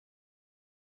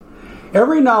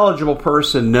Every knowledgeable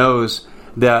person knows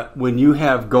that when you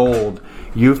have gold,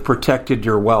 you've protected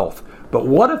your wealth. But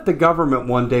what if the government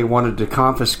one day wanted to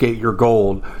confiscate your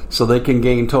gold so they can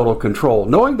gain total control,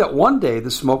 knowing that one day the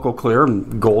smoke will clear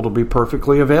and gold will be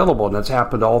perfectly available, and that's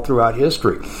happened all throughout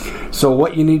history. So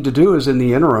what you need to do is, in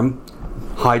the interim,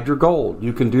 hide your gold.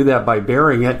 You can do that by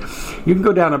burying it. You can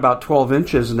go down about 12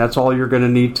 inches, and that's all you're going to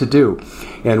need to do.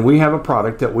 And we have a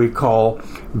product that we call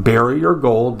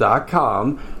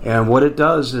buryyourgold.com, and what it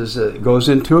does is it goes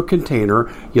into a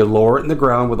container. You lower it in the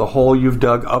ground with a hole you've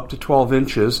dug up to 12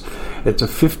 inches. It's a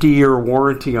 50-year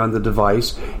warranty on the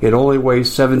device. It only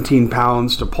weighs 17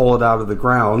 pounds to pull it out of the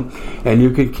ground, and you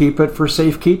can keep it for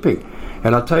safekeeping.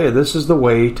 And I'll tell you, this is the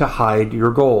way to hide your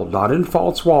gold, not in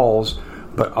false walls,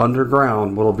 but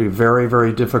underground. Will be very,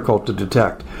 very difficult to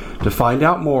detect. To find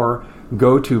out more,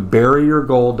 go to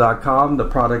buryyourgold.com. The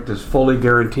product is fully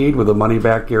guaranteed with a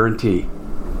money-back guarantee.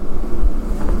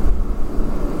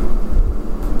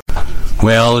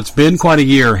 Well, it's been quite a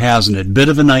year, hasn't it? Bit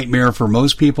of a nightmare for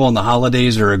most people, and the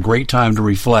holidays are a great time to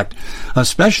reflect,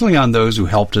 especially on those who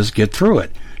helped us get through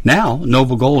it. Now,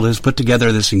 Noble Gold has put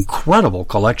together this incredible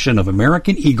collection of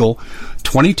American Eagle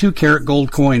 22-karat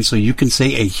gold coins, so you can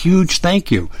say a huge thank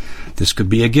you. This could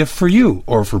be a gift for you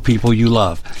or for people you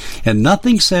love. And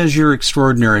nothing says you're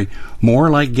extraordinary more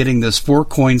like getting this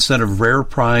 4-coin set of rare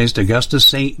prized Augusta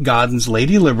St. Gaudens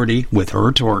Lady Liberty with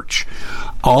her torch.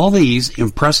 All these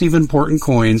impressive, important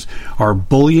coins are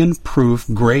bullion-proof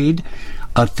grade,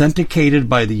 authenticated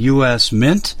by the U.S.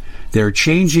 Mint. They're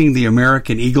changing the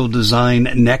American Eagle design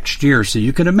next year, so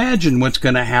you can imagine what's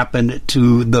going to happen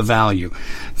to the value.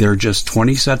 There are just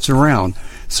 20 sets around,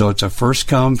 so it's a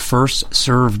first-come,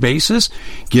 first-served basis.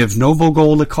 Give Noble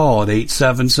Gold a call at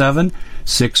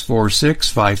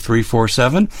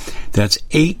 877-646-5347. That's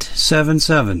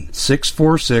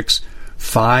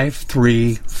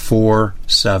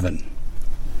 877-646-5347.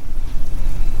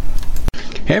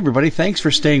 Hey everybody, thanks for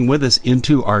staying with us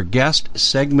into our guest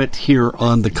segment here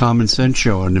on The Common Sense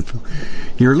Show. And if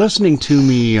you're listening to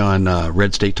me on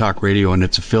Red State Talk Radio and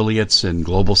its affiliates and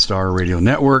Global Star Radio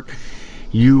Network,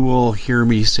 you will hear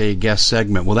me say guest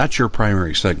segment. Well, that's your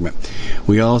primary segment.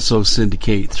 We also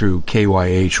syndicate through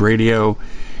KYH Radio,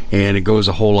 and it goes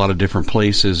a whole lot of different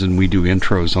places, and we do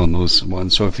intros on those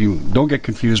ones. So if you don't get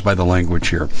confused by the language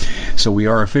here. So we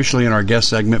are officially in our guest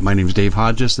segment. My name is Dave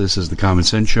Hodges. This is The Common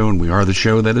Sense Show, and we are the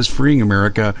show that is freeing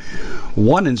America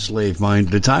one enslaved mind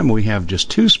at a time. We have just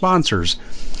 2 sponsors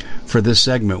for this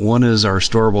segment. One is our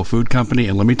Storable Food Company,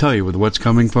 and let me tell you, with what's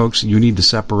coming, folks, you need to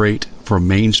separate from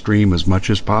mainstream as much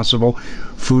as possible.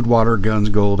 Food, water, guns,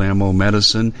 gold, ammo,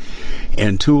 medicine,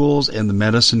 and tools, and the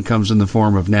medicine comes in the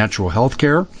form of natural health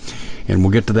care, and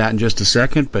we'll get to that in just a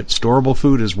second, but Storable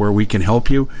Food is where we can help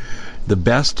you. The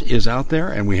best is out there,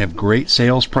 and we have great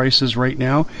sales prices right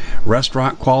now.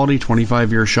 Restaurant quality,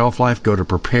 25-year shelf life. Go to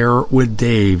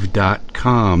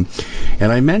preparewithdave.com.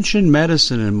 And I mentioned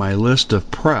medicine in my list of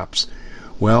preps.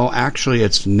 Well, actually,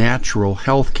 it's natural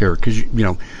health care because, you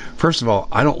know, first of all,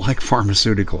 I don't like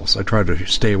pharmaceuticals. I try to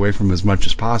stay away from as much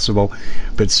as possible.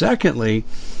 But secondly,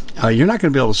 you're not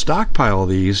going to be able to stockpile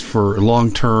these for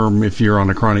long-term if you're on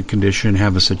a chronic condition,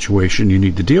 have a situation you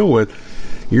need to deal with.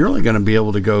 You're only going to be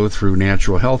able to go through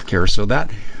natural health care. So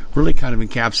that really kind of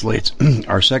encapsulates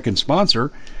our second sponsor,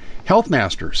 Health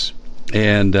Masters.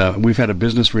 And we've had a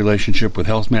business relationship with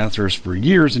Health Masters for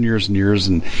years and years and years.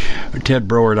 And Ted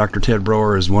Broer, Dr. Ted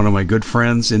Broer, is one of my good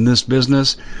friends in this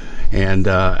business. And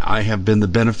I have been the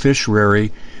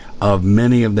beneficiary of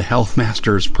many of the Health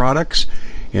Masters products.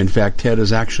 In fact, Ted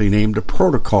has actually named a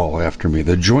protocol after me,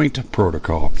 the Joint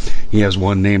Protocol. He has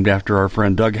one named after our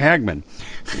friend Doug Hagman.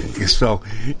 So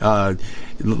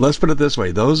let's put it this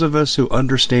way. Those of us who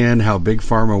understand how Big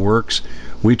Pharma works,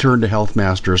 we turn to Health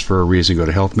Masters for a reason. Go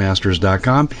to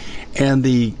healthmasters.com, and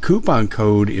the coupon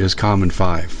code is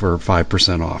COMMON5 for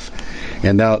 5% off.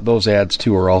 And now those ads,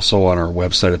 too, are also on our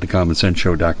website at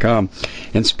thecommonsenseshow.com.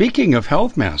 And speaking of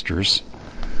Health Masters,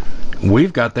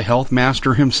 we've got the Health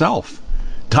Master himself.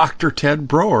 Dr. Ted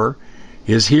Broer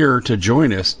is here to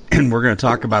join us, and we're going to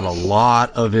talk about a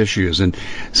lot of issues. And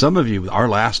some of you, our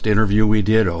last interview we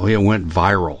did, it went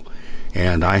viral.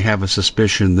 And I have a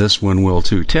suspicion this one will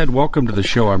too. Ted, welcome to the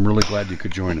show. I'm really glad you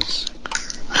could join us.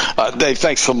 Dave,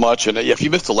 thanks so much. And if you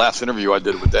missed the last interview I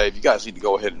did with Dave, you guys need to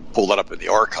go ahead and pull that up in the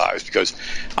archives, because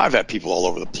I've had people all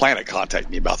over the planet contact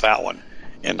me about that one.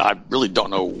 And I really don't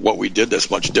know what we did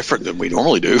that's much different than we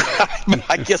normally do. I mean,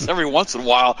 I guess every once in a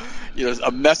while,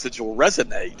 a message will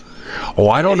resonate. Oh,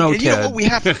 I don't know, and Ted. You know what we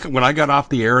have when I got off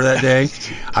the air that day,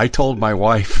 I told my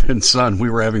wife and son, we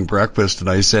were having breakfast,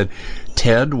 and I said,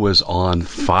 Ted was on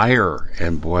fire.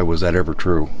 And boy, was that ever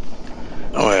true.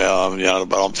 Well,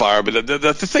 but on fire. But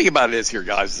the thing about it is here,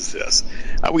 guys, is this.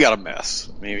 We got a mess.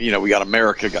 I mean, we got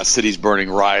America, got cities burning,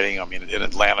 rioting. I mean, in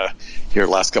Atlanta here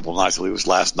the last couple of nights, I believe it was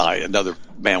last night, another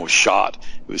man was shot.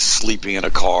 He was sleeping in a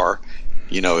car,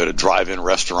 at a drive-in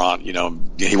restaurant.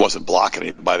 He wasn't blocking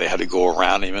anybody. They had to go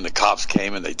around him, and the cops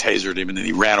came, and they tasered him, and then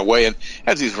he ran away. And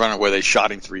as he was running away, they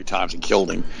shot him 3 times and killed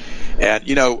him. And,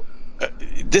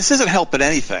 this isn't helping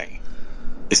anything.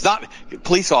 It's not –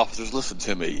 police officers, listen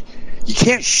to me. You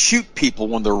can't shoot people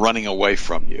when they're running away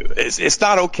from you. It's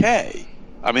not okay.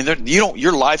 I mean,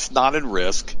 your life's not at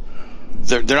risk.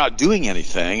 They're not doing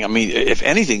anything. I mean, if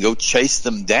anything, go chase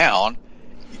them down.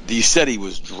 You said he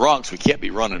was drunk, so he can't be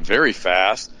running very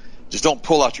fast. Just don't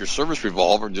pull out your service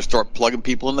revolver and just start plugging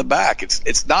people in the back.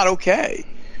 It's not okay.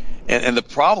 And the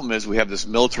problem is we have this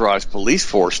militarized police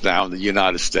force now in the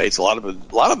United States. A lot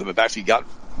of them have actually got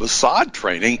Mossad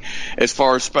training as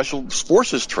far as special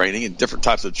forces training and different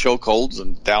types of chokeholds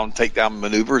and takedown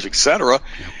maneuvers, etc.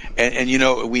 And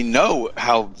we know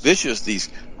how vicious these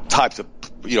types of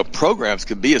programs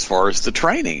can be as far as the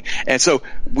training. And so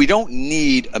we don't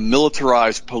need a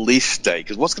militarized police state,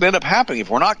 because what's going to end up happening if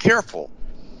we're not careful,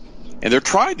 and they're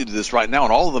trying to do this right now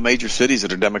in all of the major cities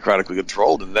that are democratically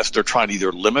controlled, and they're trying to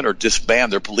either limit or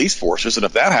disband their police forces. And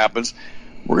if that happens,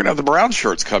 we're going to have the brown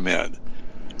shirts come in.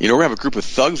 We're going to have a group of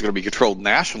thugs going to be controlled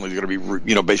nationally. They're going to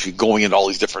be, basically going into all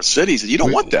these different cities. And you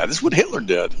don't want that. This is what Hitler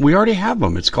did. We already have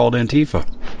them. It's called Antifa.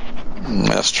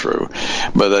 That's true.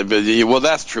 Well,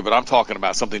 that's true. But I'm talking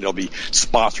about something that'll be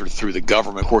sponsored through the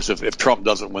government. Of course, if Trump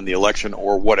doesn't win the election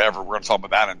or whatever, we're going to talk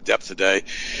about that in depth today.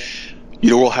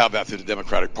 We'll have that through the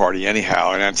Democratic Party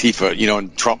anyhow. And Antifa,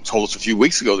 and Trump told us a few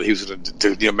weeks ago that he was going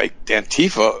to make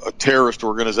Antifa a terrorist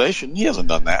organization. He hasn't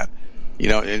done that. He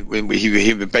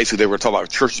basically, they were talking about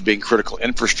churches being critical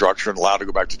infrastructure and allowed to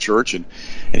go back to church, and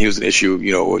he was an issue,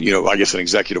 I guess an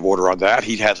executive order on that.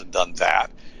 He hasn't done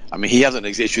that. I mean, he hasn't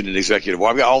issued an executive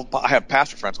order. I have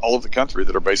pastor friends all over the country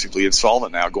that are basically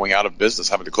insolvent now, going out of business,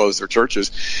 having to close their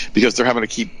churches because they're having to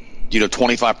keep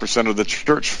 25% of the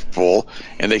church full,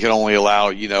 and they can only allow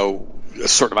a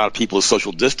certain amount of people as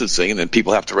social distancing, and then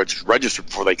people have to register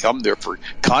before they come there for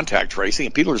contact tracing,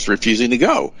 and people are just refusing to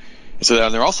go.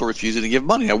 So they're also refusing to give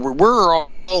money. Now, where are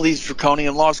all these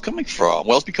draconian laws coming from?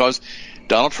 Well, it's because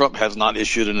Donald Trump has not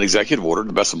issued an executive order, to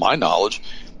the best of my knowledge,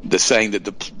 that's saying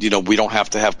that we don't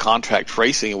have to have contact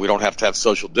tracing, and we don't have to have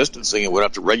social distancing, and we don't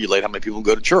have to regulate how many people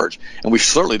go to church. And we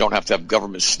certainly don't have to have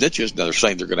government snitches. Now, they're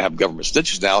saying they're going to have government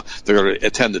snitches now. They're going to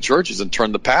attend the churches and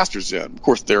turn the pastors in. Of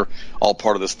course, they're all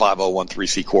part of this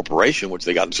 501(c) corporation, which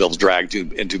they got themselves dragged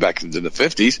into back into the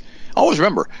 50s. Always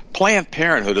remember, Planned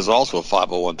Parenthood is also a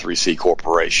 501(c)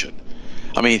 corporation.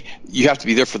 I mean, you have to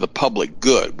be there for the public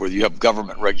good, where you have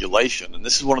government regulation. And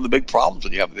this is one of the big problems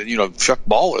when you have, Chuck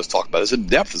Ball has talked about this in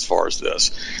depth as far as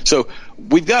this. So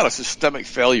we've got a systemic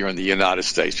failure in the United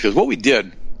States, because what we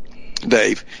did,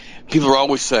 Dave, people are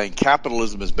always saying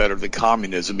capitalism is better than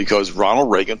communism because Ronald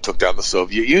Reagan took down the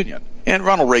Soviet Union. And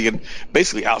Ronald Reagan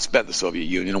basically outspent the Soviet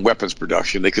Union in weapons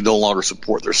production. They could no longer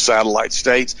support their satellite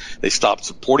states. They stopped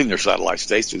supporting their satellite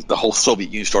states. The whole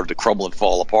Soviet Union started to crumble and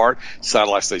fall apart.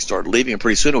 Satellite states started leaving, and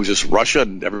pretty soon it was just Russia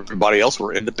and everybody else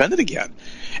were independent again.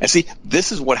 And see,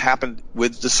 this is what happened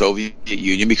with the Soviet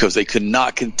Union, because they could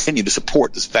not continue to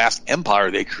support this vast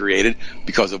empire they created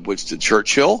because of Winston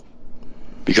Churchill,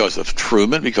 because of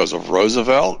Truman, because of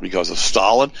Roosevelt, because of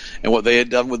Stalin, and what they had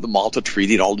done with the Malta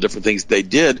Treaty and all the different things they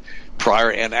did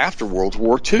prior and after World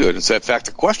War II. And in fact,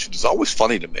 the question is always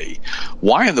funny to me.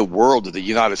 Why in the world did the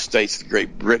United States and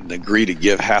Great Britain agree to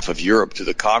give half of Europe to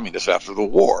the communists after the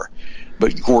war?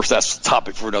 But, of course, that's a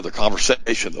topic for another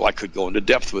conversation, though I could go into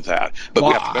depth with that. But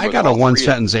well, I got a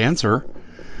one-sentence answer.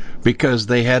 Because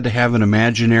they had to have an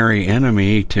imaginary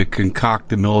enemy to concoct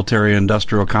the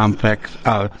military-industrial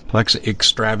complex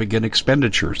extravagant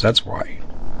expenditures. That's why.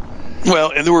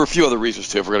 Well, and there were a few other reasons,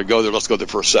 too. If we're going to go there, let's go there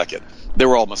for a second. They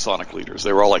were all Masonic leaders.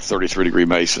 They were all like 33-degree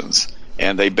Masons.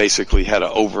 And they basically had an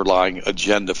overlying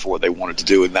agenda for what they wanted to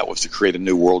do, and that was to create a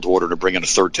new world order, to bring in a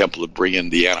third temple, to bring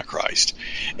in the Antichrist.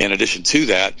 In addition to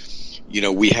that,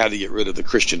 we had to get rid of the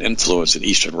Christian influence in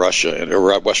Eastern Russia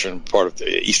or Western part of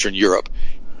Eastern Europe.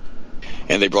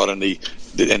 And they brought in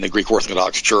the Greek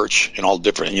Orthodox Church and all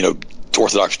different,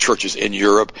 Orthodox churches in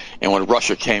Europe. And when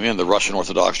Russia came in, the Russian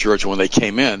Orthodox Church, and when they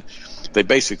came in, they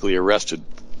basically arrested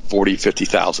 40,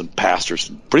 50,000 pastors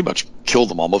and pretty much killed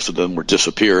them all. Most of them were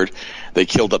disappeared. They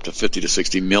killed up to 50 to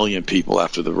 60 million people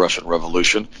after the Russian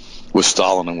Revolution with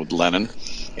Stalin and with Lenin.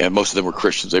 And most of them were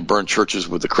Christians. They burned churches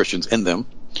with the Christians in them.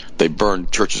 They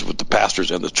burned churches with the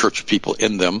pastors and the church people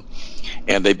in them.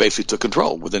 And they basically took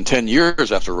control. Within 10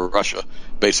 years after Russia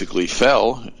basically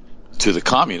fell, to the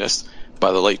communists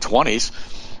by the late 20s.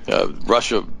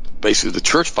 Russia, basically the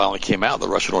church finally came out, the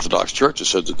Russian Orthodox Church, and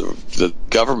said that the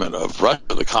government of Russia,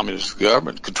 the communist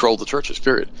government, controlled the churches,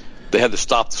 period. They had to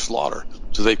stop the slaughter,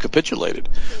 so they capitulated.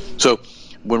 So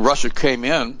when Russia came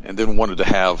in and then wanted to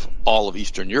have all of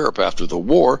Eastern Europe after the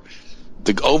war,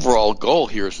 the overall goal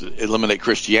here is to eliminate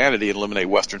Christianity and eliminate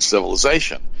Western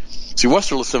civilization. See,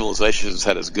 Western civilization has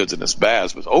had its goods and its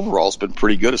bads, but overall it's been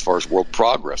pretty good as far as world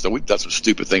progress. Now, we've done some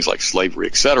stupid things like slavery,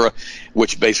 etc.,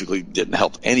 which basically didn't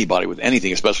help anybody with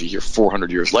anything, especially here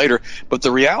 400 years later. But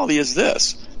the reality is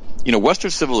this.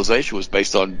 Western civilization was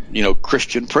based on,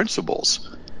 Christian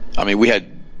principles. I mean, we had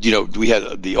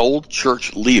the old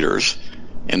church leaders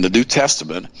in the New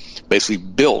Testament basically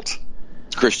built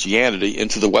Christianity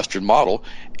into the Western model,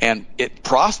 and it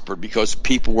prospered because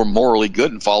people were morally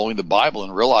good and following the Bible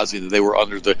and realizing that they were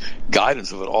under the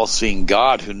guidance of an all-seeing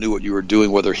God who knew what you were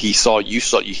doing, whether he saw you,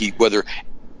 whether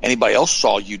anybody else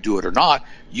saw you do it or not.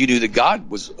 You knew that God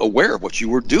was aware of what you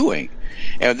were doing.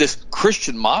 And this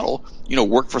Christian model,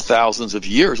 worked for thousands of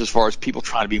years as far as people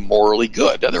trying to be morally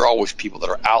good. Now, there are always people that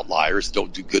are outliers,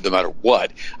 don't do good no matter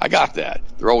what. I got that.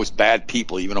 There are always bad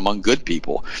people, even among good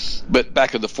people. But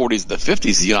back in the 40s and the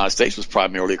 50s, the United States was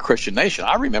primarily a Christian nation.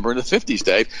 I remember in the 50s,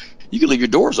 Dave, you could leave your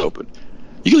doors open.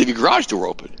 You could leave your garage door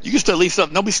open. You could still leave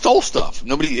stuff. Nobody stole stuff.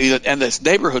 And the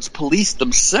neighborhoods policed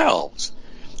themselves.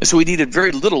 And so we needed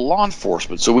very little law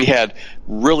enforcement. So we had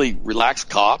really relaxed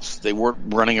cops. They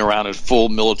weren't running around in full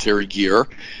military gear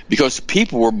because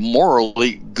people were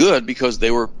morally good because they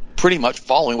were pretty much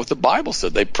following what the Bible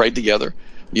said. They prayed together.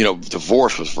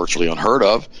 Divorce was virtually unheard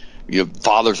of.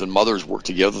 Fathers and mothers worked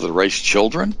together to raise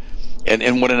children.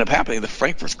 And what ended up happening, the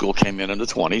Frankfurt School came in the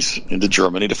 20s into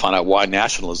Germany to find out why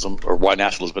nationalism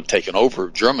had taken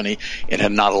over Germany and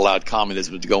had not allowed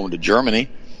communism to go into Germany.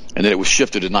 And then it was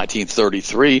shifted in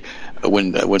 1933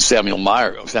 when Samuel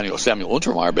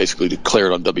Untermyer basically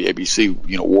declared on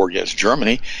WABC, war against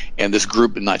Germany. And this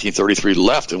group in 1933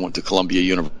 left and went to Columbia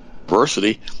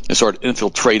University and started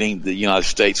infiltrating the United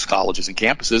States colleges and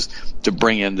campuses to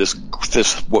bring in this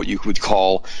what you would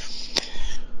call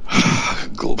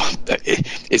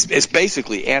it's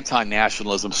basically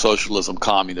anti-nationalism, socialism,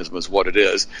 communism is what it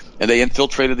is. And they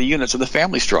infiltrated the units of the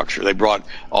family structure. They brought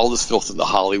all this filth into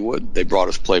Hollywood. They brought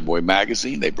us Playboy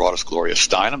magazine. They brought us Gloria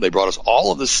Steinem. They brought us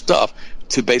all of this stuff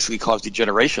to basically cause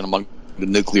degeneration among the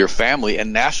nuclear family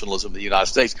and nationalism in the United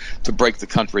States to break the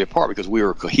country apart because we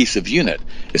were a cohesive unit,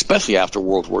 especially after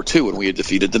World War II when we had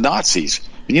defeated the Nazis.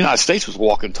 The United States was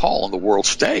walking tall on the world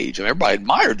stage, and everybody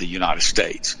admired the United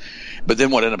States. But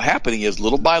then what ended up happening is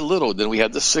little by little, then we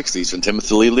had the 60s and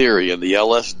Timothy Lee Leary and the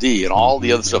LSD and all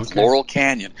the other stuff, Laurel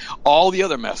Canyon, all the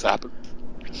other mess happened.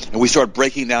 And we started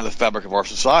breaking down the fabric of our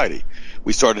society.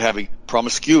 We started having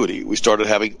promiscuity. We started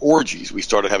having orgies. We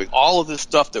started having all of this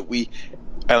stuff that we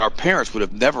and our parents would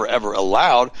have never, ever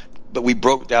allowed, but we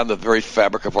broke down the very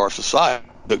fabric of our society.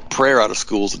 Took prayer out of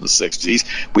schools in the 60s.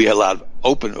 We allowed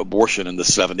open abortion in the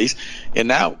 70s. And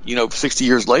now, 60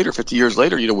 years later, 50 years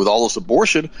later, with all this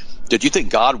abortion, did you think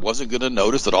God wasn't going to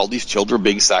notice that all these children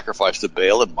being sacrificed to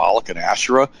Baal and Moloch and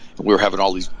Asherah, and we were having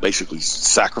all these basically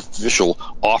sacrificial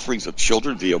offerings of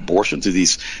children via abortion to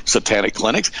these satanic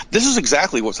clinics? This is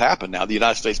exactly what's happened now. The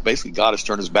United States, basically, God has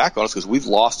turned his back on us because we've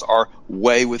lost our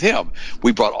way with him.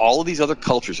 We brought all of these other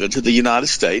cultures into the United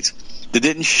States that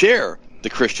didn't share the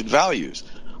Christian values.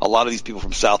 A lot of these people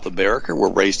from South America were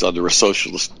raised under a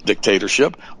socialist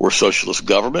dictatorship or socialist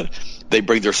government. They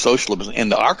bring their socialism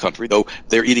into our country, though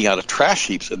they're eating out of trash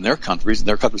heaps in their countries, and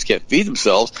their countries can't feed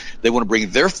themselves. They want to bring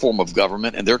their form of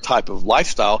government and their type of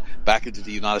lifestyle back into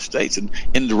the United States, and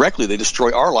indirectly they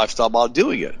destroy our lifestyle by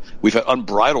doing it. We've had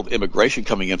unbridled immigration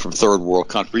coming in from third world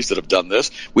countries that have done this.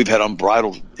 We've had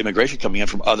unbridled immigration coming in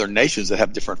from other nations that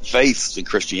have different faiths than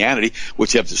Christianity,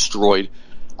 which have destroyed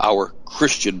our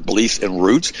Christian beliefs and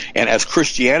roots. And as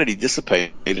Christianity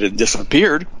dissipated and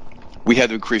disappeared, we had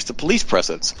to increase the police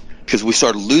presence because we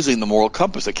started losing the moral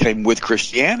compass that came with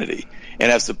Christianity.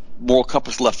 And as the moral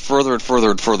compass left further and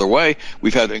further and further away,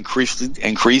 we've had to increase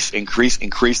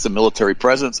the military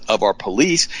presence of our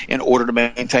police in order to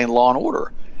maintain law and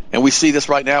order. And we see this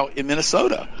right now in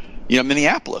Minnesota.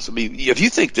 Minneapolis. I mean, if you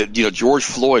think that, George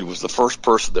Floyd was the first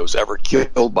person that was ever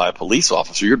killed by a police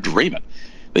officer, you're dreaming.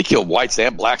 They kill whites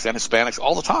and blacks and Hispanics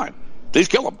all the time. They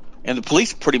just kill them. And the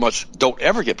police pretty much don't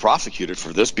ever get prosecuted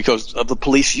for this because of the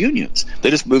police unions.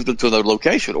 They just move them to another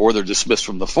location or they're dismissed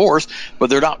from the force, but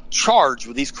they're not charged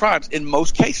with these crimes in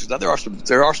most cases. Now, there are some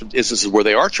instances where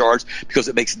they are charged because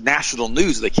it makes national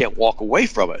news and they can't walk away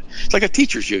from it. It's like a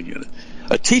teachers union.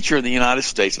 A teacher in the United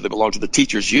States, if they belong to the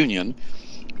teachers union,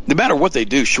 no matter what they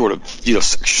do, short of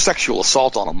sexual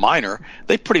assault on a minor,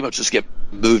 they pretty much just get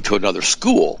moved to another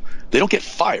school. They don't get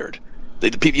fired.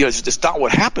 It's just not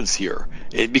what happens here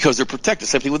because they're protected.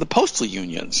 Same thing with the postal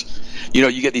unions.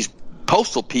 You get these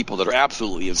postal people that are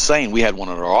absolutely insane. We had one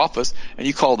in our office, and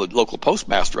you call the local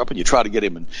postmaster up and you try to get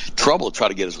him in trouble, try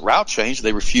to get his route changed.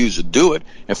 They refuse to do it,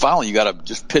 and finally you got to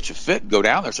just pitch a fit and go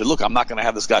down there and say, look, I'm not going to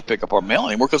have this guy pick up our mail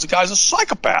anymore because the guy's a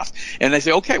psychopath. And they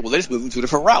say, okay, well, they just move him to a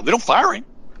different route. They don't fire him.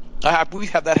 We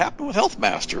have that happen with Health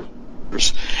Masters.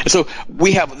 And so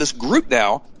we have this group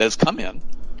now that has come in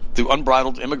through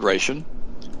unbridled immigration,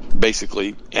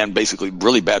 basically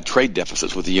really bad trade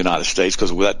deficits with the United States,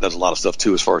 because that does a lot of stuff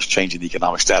too as far as changing the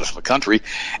economic status of a country.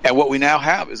 And what we now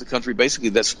have is a country basically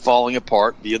that's falling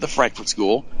apart via the Frankfurt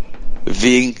School,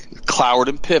 via Cloward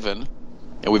and Piven,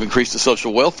 and we've increased the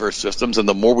social welfare systems, and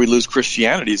the more we lose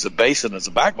Christianity as a base and as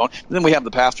a backbone, and then we have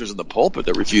the pastors in the pulpit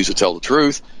that refuse to tell the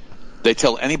truth. They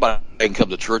tell anybody they can come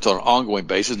to church on an ongoing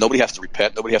basis. Nobody has to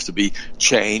repent. Nobody has to be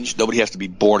changed. Nobody has to be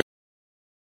born.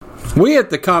 We at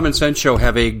the Common Sense Show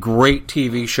have a great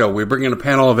TV show. We bring in a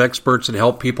panel of experts and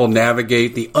help people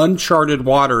navigate the uncharted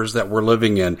waters that we're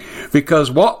living in.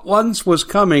 Because what once was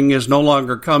coming is no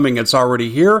longer coming. It's already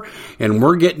here, and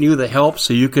we're getting you the help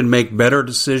so you can make better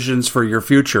decisions for your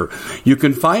future. You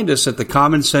can find us at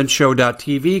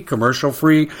thecommonsenseshow.tv,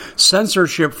 commercial-free,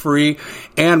 censorship-free,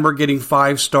 and we're getting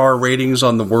 5-star ratings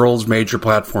on the world's major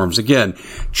platforms. Again,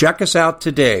 check us out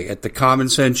today at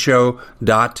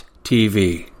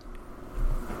thecommonsenseshow.tv.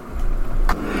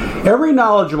 Every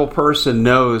knowledgeable person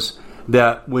knows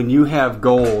that when you have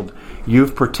gold,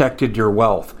 you've protected your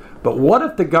wealth. But what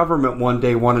if the government one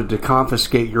day wanted to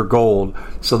confiscate your gold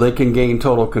so they can gain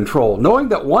total control, knowing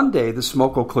that one day the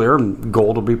smoke will clear and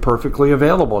gold will be perfectly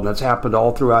available, and that's happened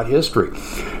all throughout history.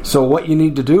 So what you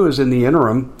need to do is, in the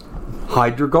interim,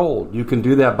 hide your gold. You can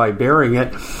do that by burying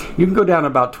it. You can go down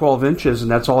about 12 inches, and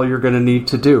that's all you're going to need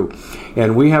to do.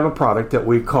 And we have a product that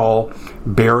we call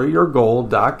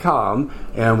buryyourgold.com,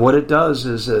 and what it does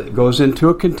is it goes into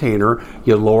a container.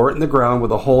 You lower it in the ground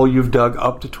with a hole you've dug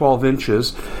up to 12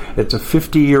 inches. It's a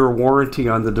 50-year warranty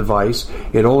on the device.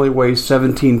 It only weighs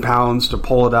 17 pounds to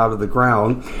pull it out of the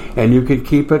ground, and you can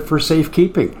keep it for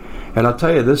safekeeping. And I'll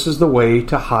tell you, this is the way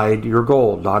to hide your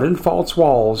gold, not in false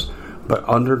walls, but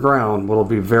underground. Will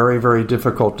be very, very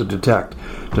difficult to detect.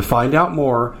 To find out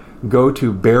more, go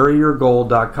to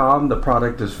buryyourgold.com. The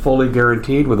product is fully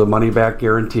guaranteed with a money-back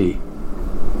guarantee.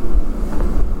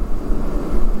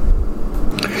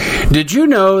 Did you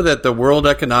know that the World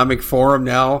Economic Forum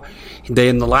now,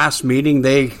 in the last meeting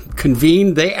they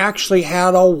convened, they actually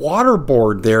had a water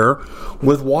board there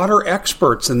with water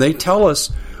experts, and they tell us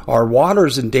our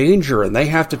water's in danger and they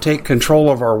have to take control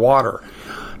of our water.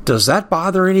 Does that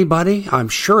bother anybody? I'm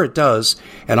sure it does.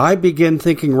 And I begin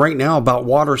thinking right now about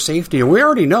water safety. And we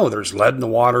already know there's lead in the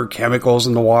water, chemicals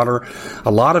in the water.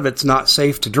 A lot of it's not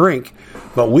safe to drink.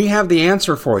 But we have the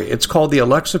answer for you. It's called the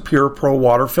Alexa Pure Pro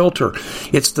Water Filter.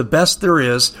 It's the best there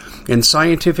is, and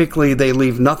scientifically they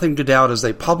leave nothing to doubt as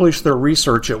they publish their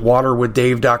research at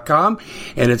waterwithdave.com,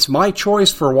 and it's my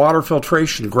choice for water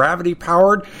filtration.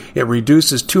 Gravity-powered, it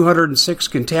reduces 206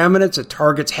 contaminants, it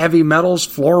targets heavy metals,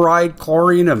 fluoride,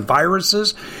 chlorine, and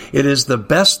viruses. It is the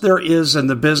best there is in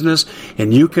the business,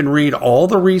 and you can read all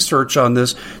the research on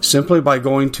this simply by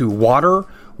going to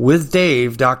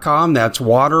waterwithdave.com. That's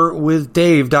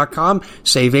waterwithdave.com.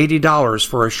 Save $80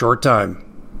 for a short time.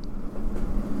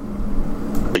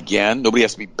 Again, nobody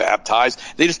has to be baptized.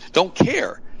 They just don't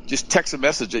care. Just text a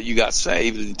message that you got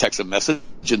saved, and you text a message,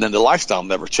 and then the lifestyle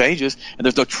never changes, and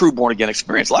there's no true born-again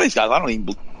experience. A lot of these guys, I don't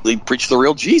even believe, preach the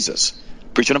real Jesus.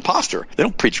 Preach an imposter. They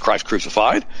don't preach Christ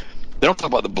crucified. They don't talk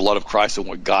about the blood of Christ and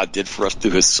what God did for us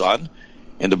through his Son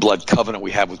and the blood covenant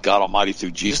we have with God Almighty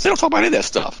through Jesus. They don't talk about any of that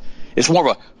stuff. It's more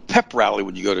of a pep rally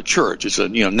when you go to church. It's a,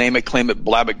 name it, claim it,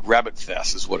 blab it, grab it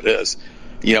fest is what it is.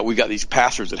 We've got these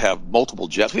pastors that have multiple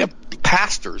jets. We have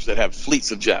pastors that have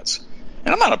fleets of jets.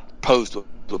 And I'm not opposed to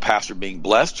a pastor being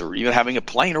blessed or even having a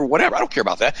plane or whatever. I don't care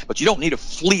about that. But you don't need a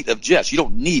fleet of jets. You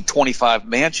don't need 25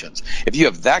 mansions. If you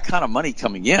have that kind of money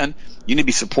coming in, you need to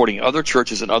be supporting other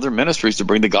churches and other ministries to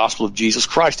bring the gospel of Jesus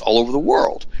Christ all over the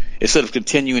world instead of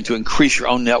continuing to increase your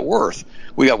own net worth.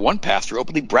 We got one pastor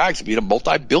openly brags of being a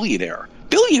multi-billionaire.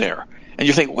 And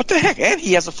you think, what the heck? And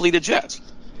he has a fleet of jets.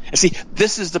 And see,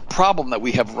 this is the problem that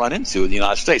we have run into in the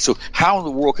United States. So how in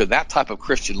the world can that type of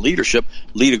Christian leadership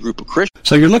lead a group of Christians?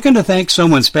 So you're looking to thank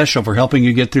someone special for helping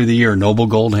you get through the year. Noble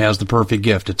Gold has the perfect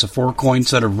gift. It's a 4-coin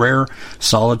set of rare,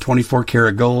 solid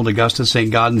 24-karat gold Augustus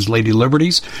St. Gaudens Lady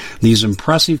Liberties. These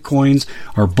impressive coins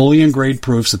are bullion-grade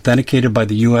proofs authenticated by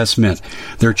the U.S. Mint.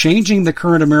 They're changing the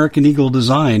current American Eagle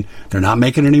design. They're not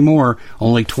making any more.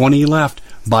 Only 20 left.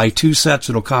 Buy 2 sets.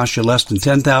 It'll cost you less than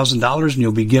 $10,000, and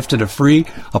you'll be gifted a free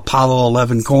Apollo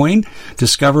 11 coin.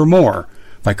 Discover more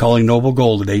by calling Noble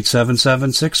Gold at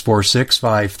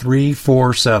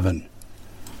 877-646-5347.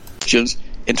 Christians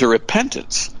into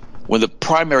repentance, when the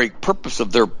primary purpose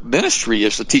of their ministry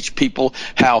is to teach people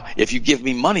how if you give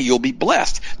me money, you'll be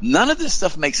blessed. None of this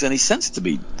stuff makes any sense to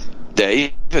me,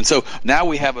 Dave. And so now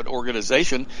we have an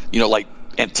organization, like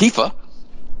Antifa,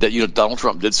 that Donald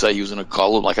Trump did say he was going to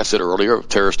call them, like I said earlier, a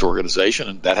terrorist organization,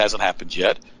 and that hasn't happened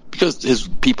yet because his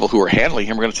people who are handling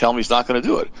him are going to tell him he's not going to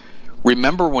do it.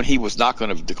 Remember when he was not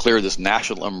going to declare this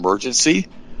national emergency,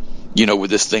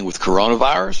 with this thing with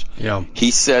coronavirus? Yeah.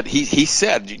 He said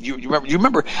you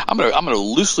remember I'm going to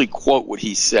loosely quote what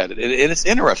he said, and it's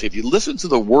interesting if you listen to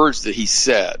the words that he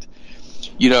said.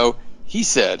 He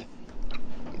said,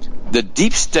 the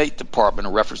Deep State Department,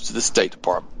 in reference to the State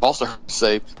Department, also heard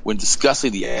say when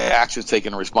discussing the actions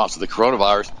taken in response to the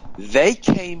coronavirus, they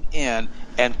came in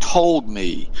and told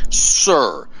me,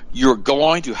 sir, you're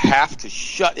going to have to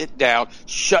shut down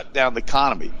the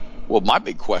economy. Well, my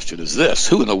big question is this: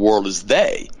 who in the world is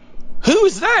they? Who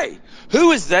is they?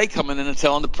 Who is they coming in and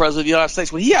telling the President of the United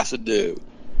States what he has to do?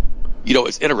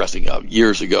 It's interesting.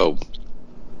 Years ago,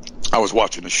 I was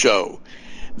watching a show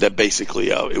that basically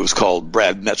it was called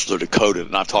Brad Metzler Decoded,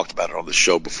 and I talked about it on the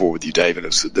show before with you, Dave.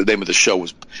 And the name of the show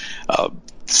was the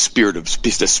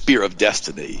Spear of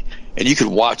Destiny. And you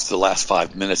can watch the last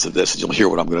 5 minutes of this, and you'll hear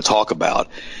what I'm going to talk about.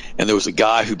 And there was a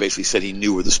guy who basically said he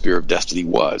knew where the Spear of Destiny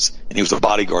was, and he was a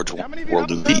bodyguard to world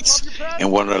elites.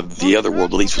 And one of the other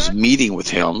world elites was meeting with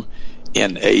him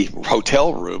in a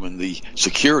hotel room, and the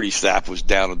security staff was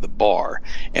down in the bar.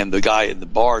 And the guy in the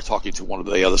bar talking to one of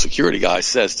the other security guys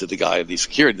says to the guy in the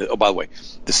security, oh, by the way,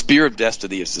 the Spear of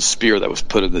Destiny is the spear that was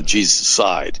put into Jesus'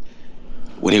 side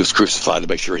when he was crucified to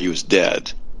make sure he was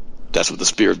dead. That's what the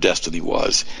Spear of Destiny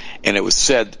was. And it was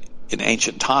said in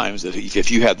ancient times that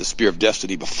if you had the Spear of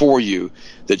Destiny before you,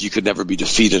 that you could never be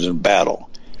defeated in battle.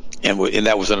 And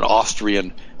that was in an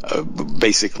Austrian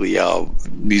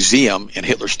museum, and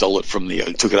Hitler stole it from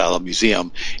took it out of the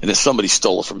museum, and then somebody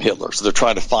stole it from Hitler. So they're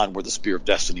trying to find where the Spear of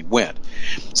Destiny went.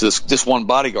 So this one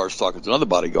bodyguard's talking to another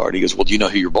bodyguard. He goes, well, do you know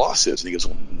who your boss is? And he goes,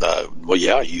 well,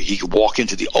 yeah, he could walk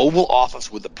into the Oval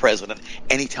Office with the president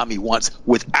anytime he wants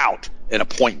without an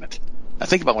appointment. Now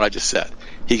think about what I just said.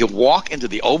 He could walk into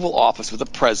the Oval Office with the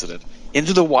president,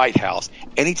 into the White House,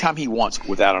 anytime he wants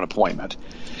without an appointment.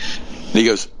 And he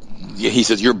goes, he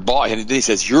says, your boss, and then he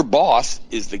says, your boss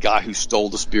is the guy who stole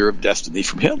the Spear of Destiny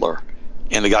from Hitler.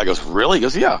 And the guy goes, really? He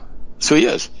goes, yeah, so he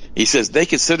is. He says, they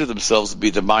consider themselves to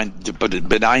be the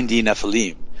Benigni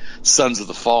Nephilim, sons of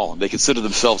the fallen. They consider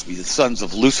themselves to be the sons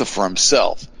of Lucifer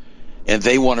himself. And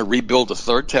they want to rebuild a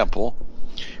third temple,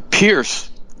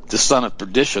 pierce the son of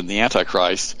perdition, the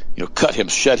Antichrist, cut him,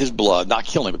 shed his blood, not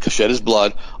kill him, but shed his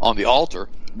blood on the altar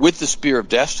with the Spear of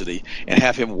Destiny, and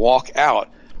have him walk out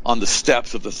on the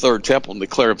steps of the third temple and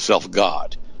declare himself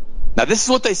God. Now, this is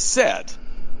what they said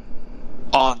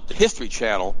on the History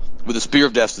Channel with the Spear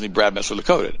of Destiny, Brad Metzler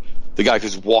Decoded. The guy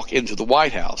could walk into the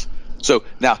White House. So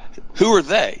now, who are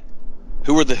they?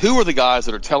 Who are the guys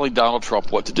that are telling Donald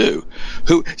Trump what to do?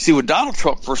 See, when Donald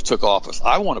Trump first took office,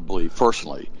 I want to believe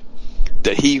personally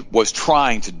that he was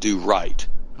trying to do right.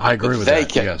 I agree with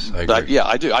that. Yes, I agree. Yeah,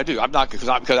 I do. I'm not because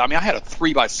I had a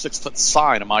 3-by-6 foot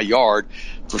sign in my yard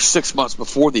for 6 months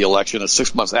before the election and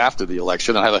 6 months after the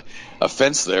election. I have a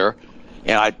fence there,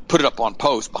 and I put it up on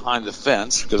posts behind the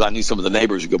fence because I knew some of the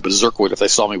neighbors would go berserk if they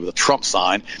saw me with a Trump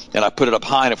sign. And I put it up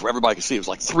high enough where everybody could see. It was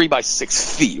like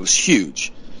 3-by-6 feet. It was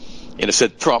huge, and it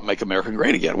said, "Trump, make America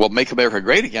great again." Well, "Make America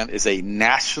great again" is a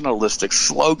nationalistic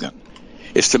slogan.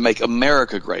 It's to make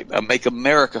America great, make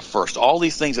America first. All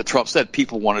these things that Trump said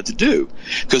people wanted to do,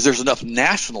 because there's enough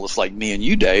nationalists like me and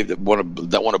you, Dave, that want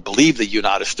to believe the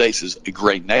United States is a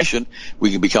great nation.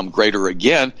 We can become greater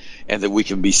again, and that we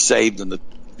can be saved in the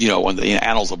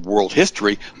annals of world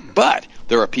history. But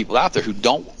there are people out there who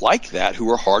don't like that, who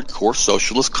are hardcore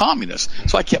socialist communists.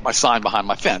 So I kept my sign behind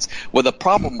my fence. Well, the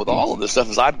problem with all of this stuff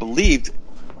is I believed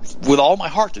with all my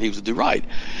heart that he was to do right.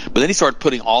 But then he started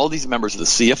putting all of these members of the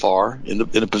CFR in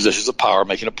the positions of power,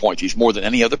 making appointees more than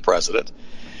any other president.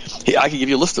 I can give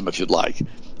you a list of them if you'd like.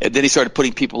 And then he started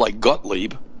putting people like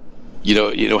Gottlieb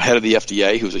head of the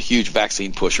FDA, who's a huge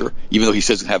vaccine pusher, even though he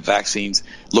doesn't have vaccines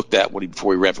looked at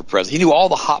before he ran for president. He knew all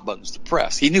the hot buttons to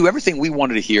press. He knew everything we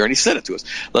wanted to hear, and he said it to us.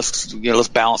 Let's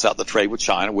balance out the trade with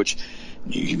China, which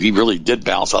he really did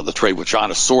balance out the trade with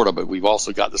China, sort of, but we've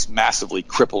also got this massively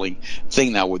crippling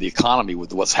thing now with the economy,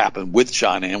 with what's happened with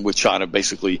China, and with China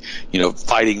basically,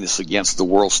 fighting this against the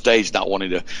world stage, not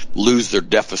wanting to lose their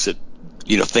deficit,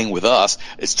 thing with us.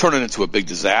 It's turning into a big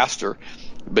disaster.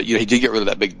 But he did get rid of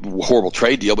that big horrible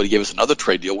trade deal, but he gave us another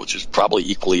trade deal, which is probably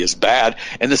equally as bad.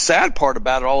 And the sad part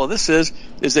about all of this is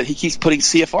that he keeps putting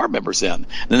CFR members in.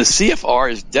 And the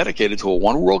CFR is dedicated to a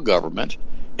one world government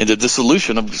and the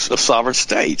dissolution of sovereign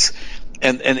states.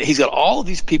 And he's got all of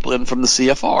these people in from the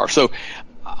CFR. So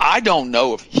I don't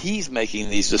know if he's making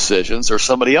these decisions or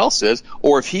somebody else is,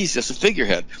 or if he's just a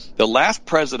figurehead. The last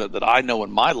president that I know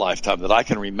in my lifetime that I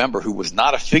can remember who was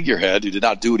not a figurehead, who did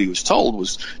not do what he was told,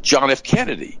 was John F.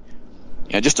 Kennedy.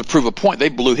 And just to prove a point, they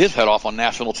blew his head off on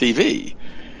national TV.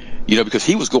 Because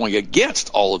he was going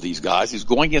against all of these guys. He was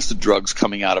going against the drugs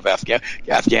coming out of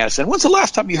Afghanistan. When's the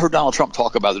last time you heard Donald Trump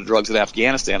talk about the drugs in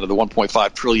Afghanistan, or the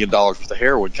 $1.5 trillion worth of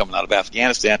heroin coming out of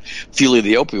Afghanistan, fueling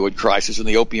the opioid crisis and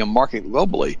the opium market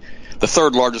globally? The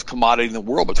third largest commodity in the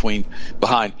world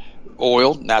behind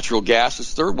oil, natural gas. The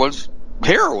third was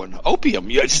heroin, opium.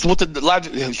 Just with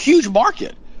the huge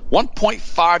market.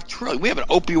 1.5 trillion. We have an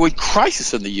opioid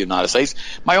crisis in the United States.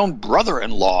 My own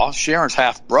brother-in-law, Sharon's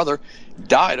half-brother,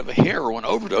 died of a heroin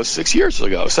overdose 7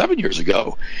 years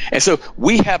ago. And so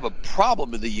we have a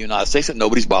problem in the United States that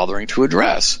nobody's bothering to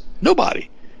address. Nobody.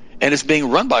 And it's being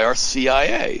run by our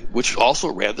CIA, which also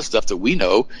ran the stuff that we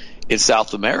know in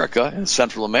South America and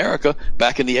Central America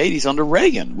back in the 80s under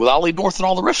Reagan with Ollie North and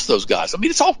all the rest of those guys. I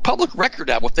mean, it's all public record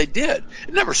now what they did.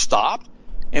 It never stopped.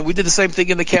 And we did the same thing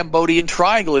in the Cambodian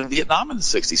Triangle in Vietnam in the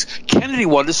 60s. Kennedy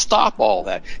wanted to stop all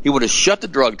that. He wanted to shut the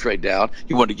drug trade down.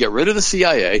 He wanted to get rid of the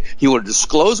CIA. He wanted to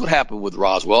disclose what happened with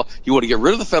Roswell. He wanted to get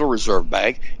rid of the Federal Reserve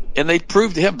Bank. And they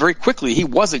proved to him very quickly he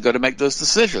wasn't going to make those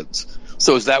decisions.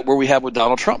 So is that where we have with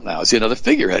Donald Trump now? Is he another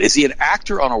figurehead? Is he an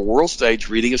actor on a world stage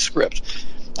reading a script?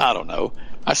 I don't know.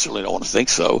 I certainly don't want to think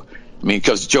so. I mean,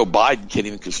 because Joe Biden can't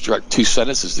even construct two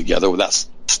sentences together without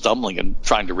stumbling and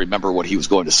trying to remember what he was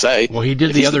going to say. Well, he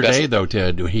did the other day, though,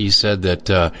 Ted. He said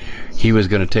that he was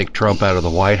going to take Trump out of the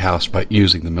White House by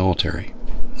using the military.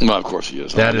 Well, of course he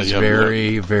is. That is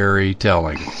very, very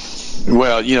telling.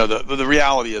 Well, the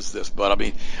reality is this, but I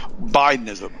mean, Biden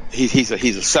is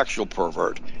he's a sexual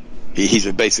pervert. He's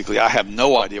basically, I have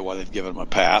no idea why they've given him a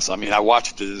pass. I mean, I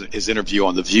watched his interview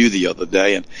on The View the other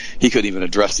day, and he couldn't even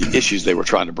address the issues they were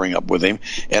trying to bring up with him.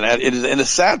 And the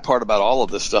sad part about all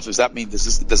of this stuff is does that mean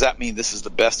this is the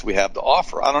best we have to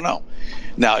offer? I don't know.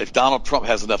 Now, if Donald Trump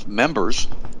has enough members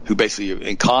who basically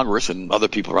in Congress and other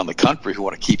people around the country who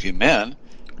want to keep him in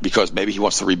because maybe he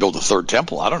wants to rebuild the third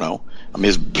temple, I don't know. I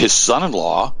mean, his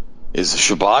son-in-law is a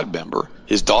Chabad member.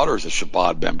 His daughter is a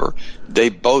Chabad member. They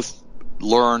both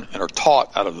learn and are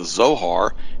taught out of the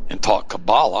Zohar and taught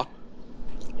Kabbalah.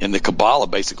 And the Kabbalah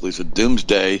basically is a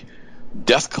doomsday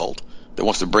death cult that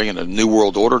wants to bring in a new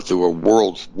world order through a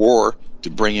world war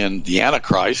to bring in the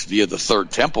Antichrist via the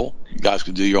third temple. You guys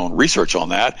can do your own research on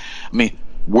that. I mean,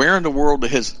 where in the world do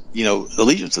his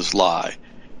allegiances lie?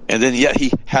 And then yet he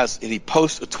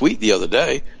posts a tweet the other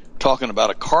day talking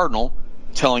about a cardinal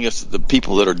telling us that the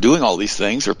people that are doing all these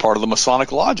things are part of the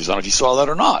Masonic lodges. I don't know if you saw that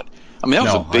or not. I mean,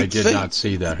 that was a big thing. I did not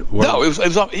see that. Well, no, it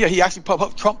was he actually,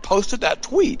 Trump posted that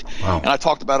tweet. Wow. And I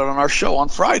talked about it on our show on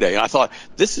Friday. And I thought,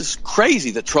 this is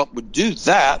crazy that Trump would do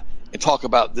that and talk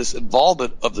about this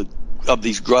involvement of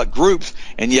these groups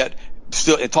and yet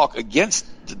still and talk against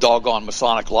the doggone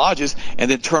Masonic lodges and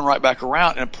then turn right back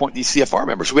around and appoint these CFR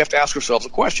members. So we have to ask ourselves a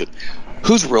question.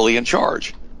 Who's really in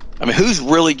charge? I mean, who's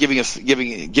really giving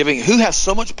who has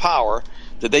so much power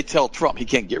that they tell Trump he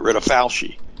can't get rid of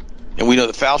Fauci? And we know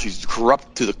that Fauci's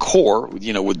corrupt to the core,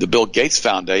 with the Bill Gates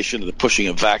Foundation and the pushing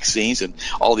of vaccines and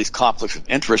all these conflicts of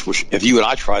interest, which if you and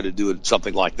I tried to do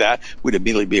something like that, we'd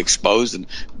immediately be exposed and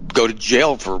go to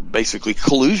jail for basically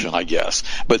collusion, I guess.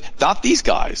 But not these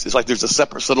guys. It's like there's a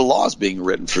separate set of laws being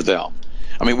written for them.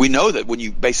 I mean, we know that when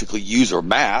you basically use a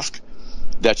mask,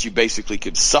 that you basically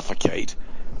could suffocate,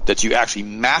 that you actually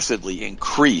massively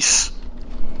increase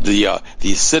the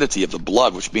acidity of the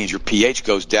blood, which means your pH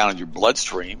goes down in your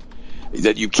bloodstream,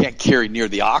 that you can't carry near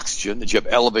the oxygen, that you have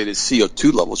elevated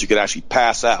CO2 levels, you could actually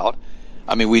pass out.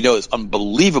 I mean, we know it's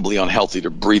unbelievably unhealthy to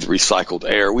breathe recycled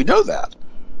air. We know that.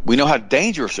 We know how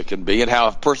dangerous it can be and how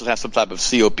if a person has some type of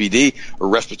COPD or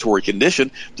respiratory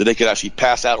condition, that they could actually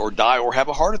pass out or die or have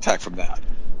a heart attack from that.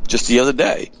 Just the other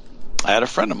day, I had a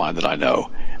friend of mine that I know.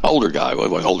 older guy.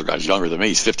 Well, older guy's younger than me.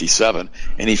 He's 57,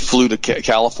 and he flew to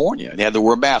California, and he had to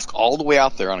wear a mask all the way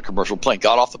out there on a commercial plane.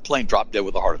 Got off the plane, dropped dead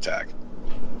with a heart attack.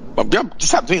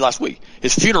 Just happened to me last week.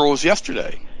 His funeral was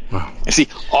yesterday. Wow. And see,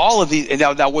 all of these, and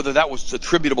now whether that was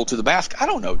attributable to the mask, I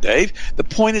don't know, Dave. The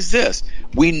point is this.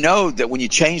 We know that when you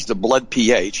change the blood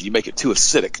pH and you make it too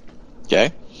acidic,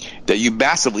 okay, that you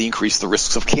massively increase the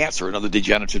risks of cancer and other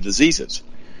degenerative diseases.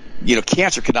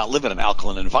 Cancer cannot live in an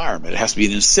alkaline environment. It has to be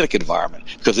in an acidic environment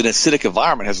because an acidic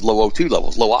environment has low O2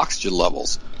 levels, low oxygen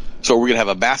levels. So we're going to have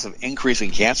a massive increase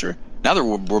in cancer. Now that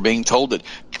we're being told that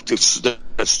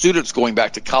students going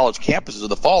back to college campuses in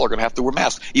the fall are going to have to wear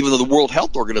masks, even though the World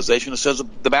Health Organization says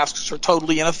the masks are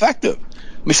totally ineffective.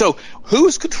 I mean, so who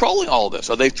is controlling all this?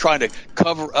 Are they trying to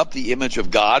cover up the image of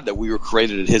God, that we were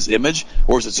created in His image,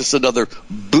 or is it just another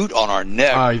boot on our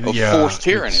neck of forced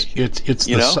tyranny?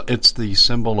 It's the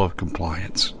symbol of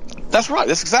compliance. That's right.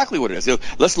 That's exactly what it is.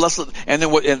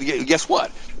 And guess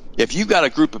what? If you've got a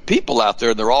group of people out there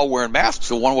and they're all wearing masks,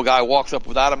 so one guy walks up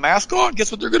without a mask on, guess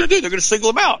what they're going to do? They're going to single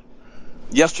him out.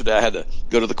 Yesterday, I had to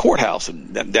go to the courthouse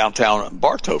in downtown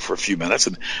Bartow for a few minutes,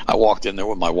 and I walked in there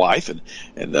with my wife, and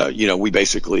we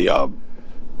basically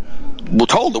were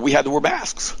told that we had to wear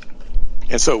masks.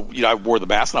 And so, I wore the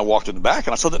mask, and I walked in the back,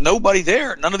 and I saw that nobody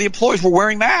there, none of the employees were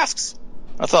wearing masks.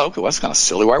 I thought, okay, well, that's kind of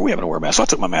silly. Why are we having to wear masks? So I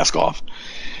took my mask off.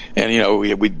 And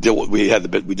we did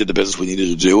the business we needed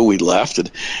to do, and we left.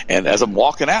 And as I'm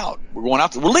walking out, we're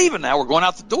leaving now. We're going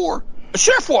out the door. A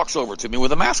sheriff walks over to me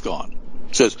with a mask on.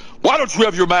 Says, "Why don't you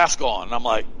have your mask on?" And I'm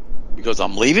like, "Because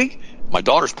I'm leaving." My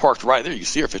daughter's parked right there. You can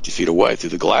see her 50 feet away through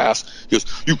the glass. He goes,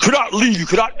 "You cannot leave. You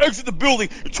cannot exit the building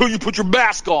until you put your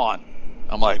mask on."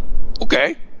 I'm like,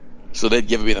 "Okay." So they'd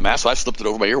given me the mask. So I slipped it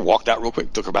over my ear, walked out real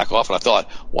quick, took her back off, and I thought,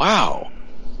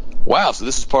 Wow, so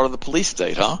this is part of the police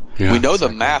state, huh? Yeah, we know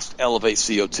exactly. The masks elevate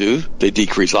CO2. They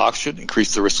decrease oxygen,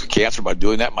 increase the risk of cancer by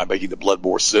doing that, by making the blood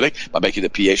more acidic, by making the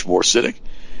pH more acidic.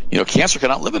 Cancer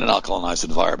cannot live in an alkalinized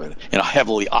environment, in a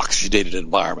heavily oxygenated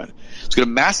environment. It's going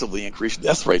to massively increase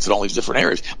death rates in all these different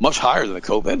areas, much higher than the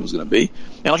COVID was going to be.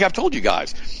 And like I've told you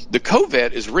guys, the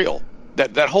COVID is real.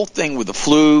 That whole thing with the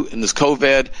flu and this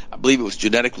COVID, I believe it was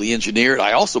genetically engineered.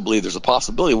 I also believe there's a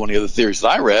possibility, one of the other theories that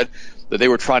I read, that they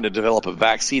were trying to develop a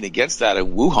vaccine against that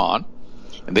in Wuhan,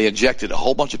 and they injected a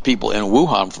whole bunch of people in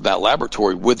Wuhan from that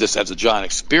laboratory with this as a giant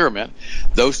experiment.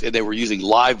 And they were using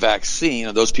live vaccine,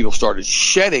 and those people started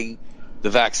shedding the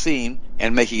vaccine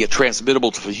and making it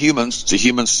transmittable to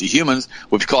humans,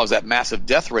 which caused that massive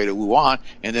death rate of Wuhan,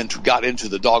 and then got into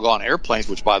the doggone airplanes,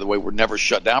 which, by the way, were never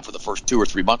shut down for the first 2 or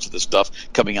 3 months of this stuff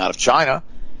coming out of China,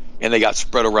 and they got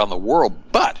spread around the world.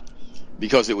 But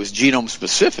because it was genome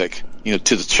specific,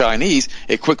 to the Chinese,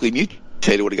 it quickly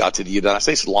mutated when it got to the United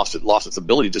States and lost its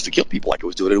ability just to kill people like it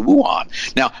was doing in Wuhan.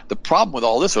 Now, the problem with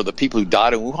all this are the people who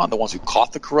died in Wuhan, the ones who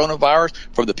caught the coronavirus,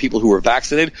 from the people who were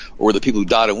vaccinated, or the people who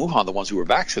died in Wuhan, the ones who were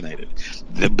vaccinated.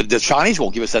 The Chinese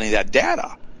won't give us any of that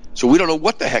data. So we don't know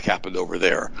what the heck happened over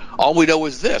there. All we know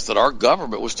is this, that our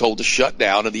government was told to shut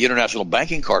down, and the international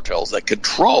banking cartels that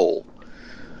control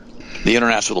the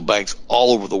international banks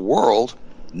all over the world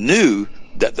knew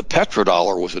that the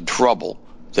petrodollar was in trouble.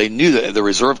 They knew that the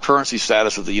reserve currency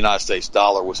status of the United States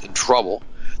dollar was in trouble.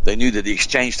 They knew that the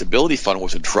Exchange Stability Fund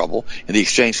was in trouble, and the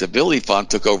Exchange Stability Fund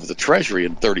took over the Treasury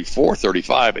in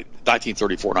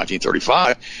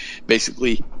 1935,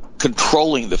 basically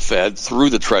controlling the Fed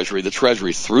through the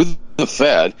Treasury through the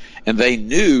Fed, and they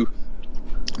knew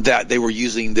that they were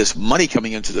using this money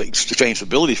coming into the Exchange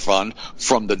Stability Fund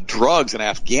from the drugs in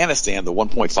Afghanistan, the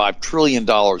 $1.5 trillion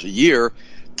a year,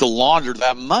 to launder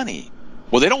that money.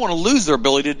 Well, they don't want to lose their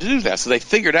ability to do that, so they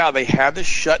figured out they had to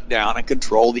shut down and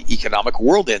control the economic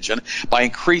world engine by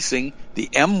increasing the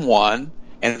M1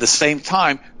 and at the same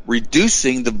time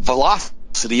reducing the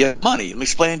velocity of money. Let me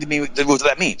explain to me what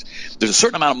that means. There's a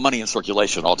certain amount of money in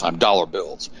circulation at all time, dollar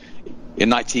bills.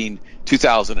 In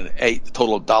 2008, the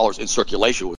total of dollars in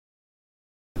circulation was.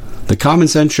 The Common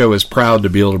Sense Show is proud to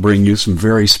be able to bring you some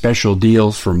very special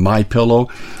deals from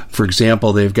MyPillow. For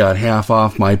example, they've got half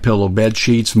off MyPillow bed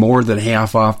sheets, more than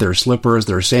half off their slippers,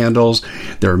 their sandals,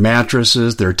 their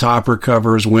mattresses, their topper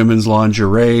covers, women's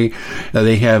lingerie.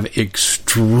 They have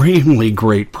extremely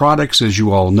great products, as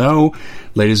you all know.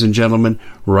 Ladies and gentlemen,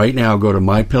 right now go to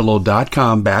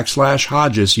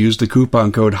mypillow.com/Hodges. Use the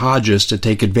coupon code Hodges to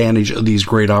take advantage of these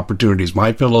great opportunities.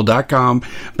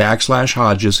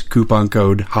 mypillow.com/Hodges, coupon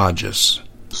code Hodges.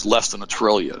 It's less than $1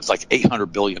 trillion. It's like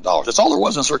 $800 billion. That's all there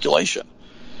was in circulation.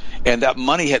 And that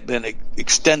money had been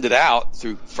extended out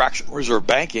through fractional reserve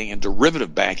banking and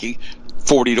derivative banking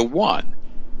 40 to 1.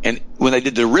 And when they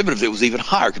did derivatives, it was even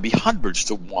higher. It could be hundreds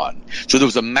to one. So there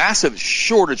was a massive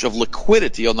shortage of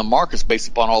liquidity on the markets based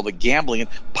upon all the gambling and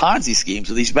Ponzi schemes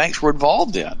that these banks were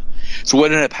involved in. So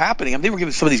what ended up happening, I mean, they were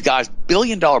giving some of these guys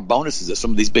billion-dollar bonuses at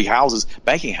some of these big houses,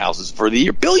 banking houses for the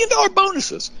year. Billion-dollar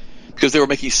bonuses because they were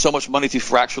making so much money through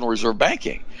fractional reserve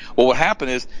banking. Well, what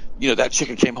happened is, that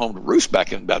chicken came home to roost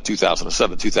back in about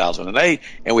 2007, 2008,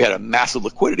 and we had a massive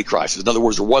liquidity crisis. In other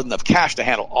words, there wasn't enough cash to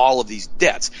handle all of these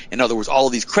debts. In other words, all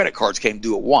of these credit cards came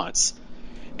due at once.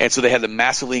 And so they had to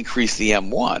massively increase the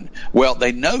M1. Well,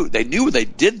 they knew when they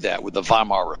did that with the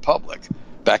Weimar Republic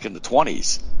back in the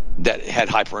 20s, that it had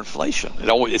hyperinflation.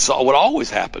 It's what always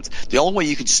happens. The only way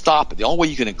you can stop it, the only way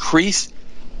you can increase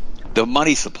the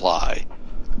money supply,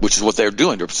 which is what they're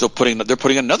doing. They're putting another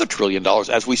 $1 trillion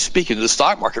as we speak into the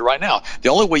stock market right now. The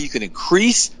only way you can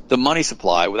increase the money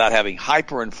supply without having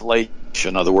hyperinflation,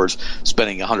 in other words,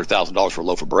 spending $100,000 for a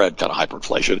loaf of bread, kind of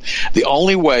hyperinflation, the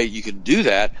only way you can do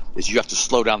that is you have to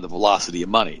slow down the velocity of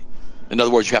money. In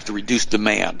other words, you have to reduce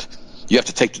demand. You have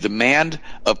to take the demand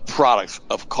of products,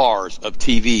 of cars, of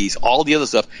TVs, all the other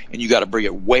stuff, and you got to bring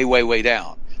it way, way, way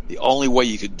down. The only way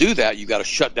you could do that, you got to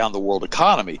shut down the world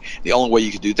economy. The only way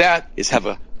you could do that is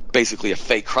have basically a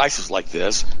fake crisis like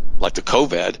this, like the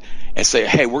COVID, and say,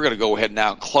 hey, we're going to go ahead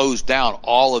now and close down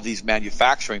all of these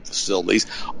manufacturing facilities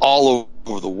all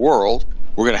over the world.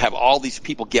 We're going to have all these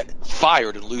people get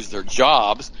fired and lose their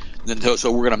jobs.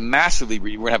 So we're going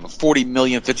to have a 40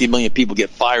 million, 50 million people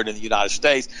get fired in the United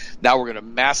States. Now we're going to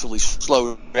massively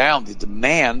slow down the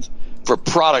demand for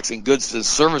products and goods and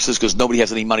services because nobody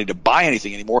has any money to buy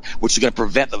anything anymore, which is going to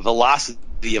prevent the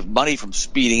velocity of money from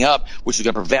speeding up, which is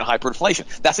going to prevent hyperinflation.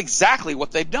 That's exactly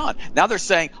what they've done. Now they're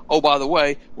saying, oh, by the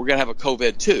way, we're going to have a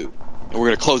COVID too, and we're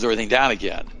going to close everything down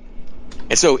again.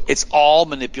 And so it's all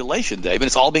manipulation, Dave, and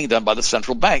it's all being done by the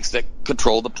central banks that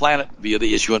control the planet via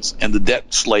the issuance and the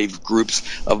debt slave groups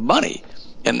of money.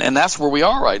 And that's where we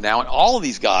are right now. And all of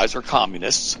these guys are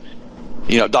communists.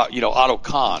 Otto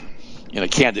Kahn, in a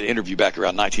candid interview back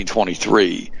around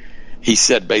 1923, he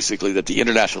said basically that the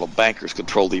international bankers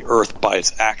control the earth by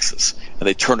its axis, and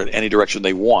they turn it any direction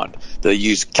they want. They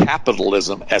use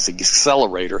capitalism as an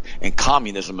accelerator and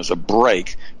communism as a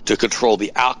brake to control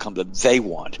the outcome that they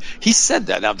want. He said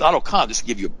that. Now, Otto Kahn, just to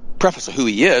give you a preface of who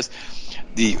he is,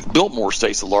 the Biltmore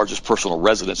Estate is the largest personal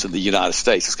residence in the United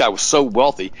States. This guy was so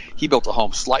wealthy, he built a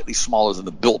home slightly smaller than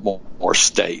the Biltmore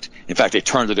Estate. In fact, they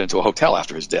turned it into a hotel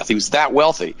after his death. He was that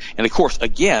wealthy. And, of course,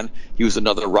 again, he was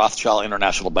another Rothschild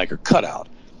international banker cutout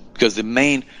because the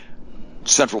main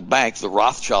central bank, the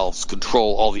Rothschilds,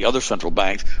 control all the other central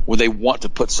banks. When they want to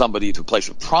put somebody into a place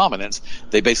of prominence,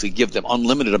 they basically give them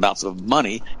unlimited amounts of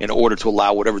money in order to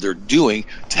allow whatever they're doing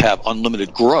to have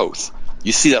unlimited growth.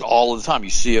 You see that all the time.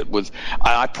 You see it with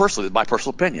my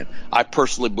personal opinion. I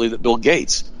personally believe that Bill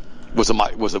Gates was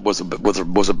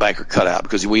a banker cutout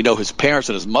because we know his parents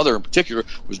and his mother in particular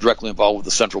was directly involved with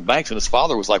the central banks, and his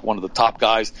father was like one of the top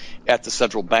guys at the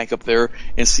central bank up there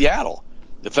in Seattle,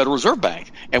 the Federal Reserve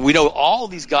Bank. And we know all of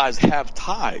these guys have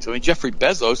ties. I mean, Jeffrey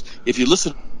Bezos, if you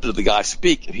listen to the guy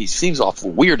speak, he seems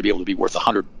awful weird to be able to be worth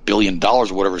 $100 billion or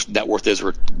whatever his net worth is,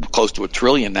 or close to $1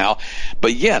 trillion now. But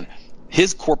again,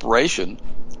 his corporation,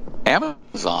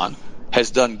 Amazon,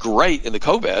 has done great in the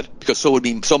COVID because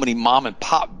so many mom and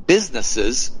pop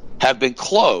businesses have been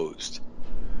closed.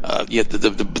 Yet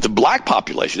the black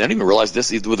population, I didn't even realize this,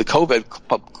 with the COVID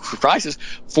crisis,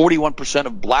 41%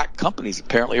 of black companies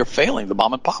apparently are failing, the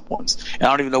mom and pop ones. And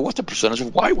I don't even know what the percentage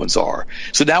of white ones are.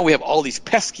 So now we have all these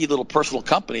pesky little personal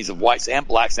companies of whites and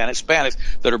blacks and Hispanics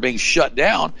that are being shut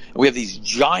down. And we have these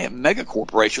giant mega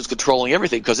corporations controlling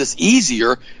everything because it's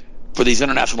easier for these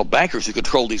international bankers who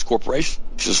control these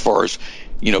corporations as far as,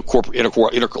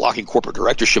 interlocking corporate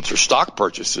directorships or stock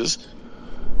purchases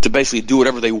to basically do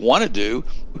whatever they want to do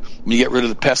when you get rid of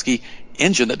the pesky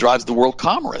engine that drives the world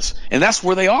commerce. And that's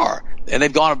where they are. And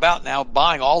they've gone about now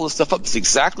buying all this stuff up. It's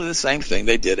exactly the same thing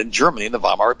they did in Germany in the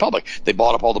Weimar Republic. They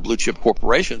bought up all the blue chip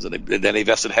corporations, and then they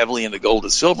invested heavily in the gold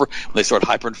and silver when they started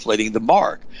hyperinflating the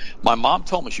mark. My mom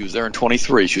told me, she was there in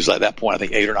 23. She was at that point, I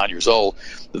think 8 or 9 years old,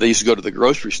 that they used to go to the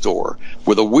grocery store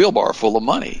with a wheelbarrow full of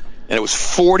money. And it was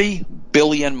 40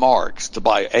 billion marks to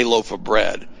buy a loaf of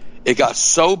bread. It got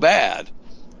so bad,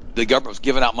 the government was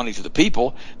giving out money to the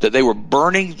people, that they were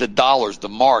burning the dollars, the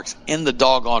marks, in the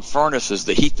doggone furnaces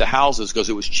to heat the houses because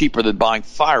it was cheaper than buying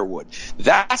firewood.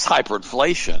 That's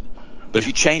hyperinflation. But if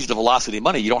you change the velocity of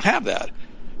money, you don't have that.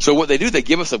 So what they do, they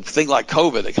give us a thing like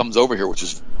COVID that comes over here, which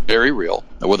is very real.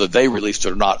 Now, whether they released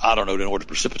it or not, I don't know. In order to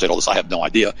precipitate all this, I have no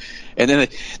idea. And then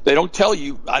they don't tell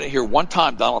you. I didn't hear one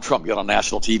time Donald Trump get on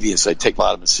national TV and say, take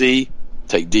vitamin C,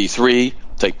 take D3,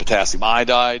 take potassium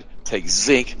iodide, take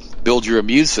zinc, build your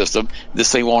immune system.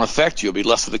 This thing won't affect you. It'll be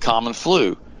less of the common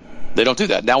flu. They don't do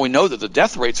that. Now we know that the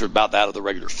death rates are about that of the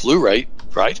regular flu rate,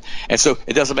 right? And so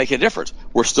it doesn't make any difference.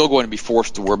 We're still going to be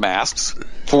forced to wear masks,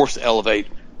 forced to elevate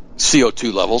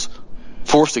CO2 levels,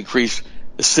 forced to increase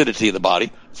acidity in the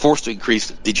body, forced to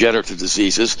increase degenerative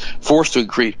diseases, forced to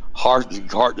increase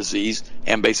heart disease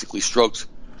and basically strokes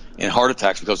and heart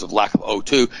attacks because of lack of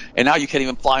O2. And now you can't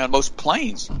even fly on most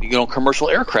planes, commercial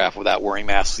aircraft without wearing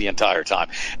masks the entire time.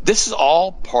 This is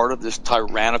all part of this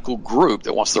tyrannical group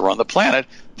that wants to run the planet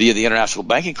via the international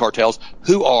banking cartels,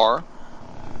 who are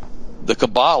the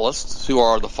Kabbalists, who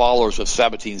are the followers of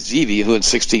Sabbatin Zevi, who in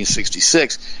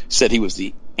 1666 said he was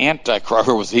the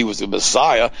Antichrist, he was the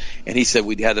Messiah, and he said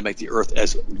we had to make the earth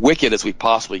as wicked as we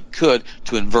possibly could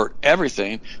to invert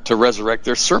everything to resurrect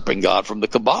their serpent god from the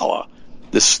Kabbalah.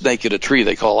 This snake in a tree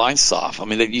they call Ein Sof. I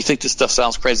mean, you think this stuff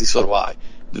sounds crazy? So do I.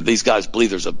 These guys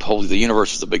believe the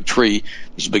universe is a big tree.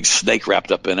 There's a big snake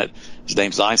wrapped up in it. His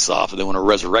name's Ein Sof, and they want to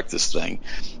resurrect this thing.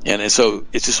 And so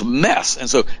it's just a mess. And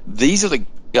so these are the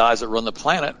guys that run the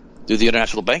planet through the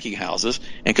international banking houses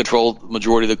and control the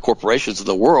majority of the corporations of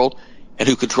the world, and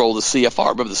who control the CFR.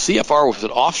 Remember, the CFR was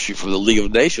an offshoot from the League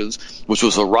of Nations, which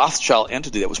was a Rothschild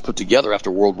entity that was put together after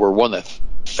World War I that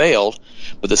failed,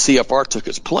 but the CFR took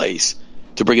its place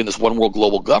to bring in this one world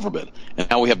global government. And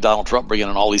now we have Donald Trump bringing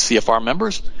in all these CFR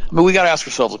members. I mean, we got to ask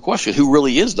ourselves a question: who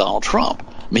really is Donald Trump?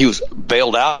 I mean, he was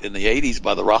bailed out in the 80s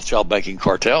by the Rothschild banking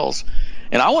cartels.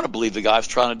 And I want to believe the guy's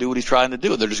trying to do what he's trying to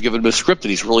do. They're just giving him a script, and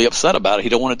he's really upset about it. He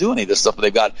don't want to do any of this stuff, but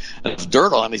they've got enough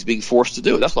dirt on him. He's being forced to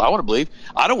do it. That's what I want to believe.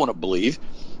 I don't want to believe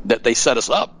that they set us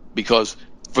up because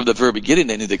from the very beginning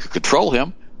they knew they could control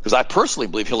him. Because I personally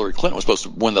believe Hillary Clinton was supposed to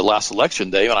win the last election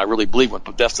day, and I really believe when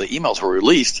Podesta emails were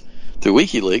released through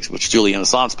WikiLeaks, which Julian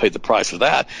Assange paid the price for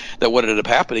that what ended up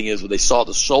happening is when they saw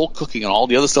the soul cooking and all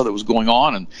the other stuff that was going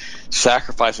on and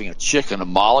sacrificing a chick and a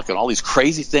Moloch and all these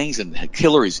crazy things and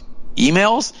Hillary's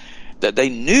emails, that they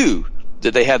knew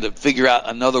that they had to figure out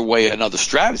another way, another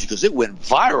strategy, because it went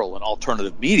viral in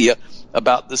alternative media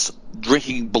about this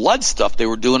drinking blood stuff they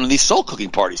were doing in these soul cooking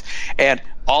parties. And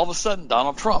all of a sudden,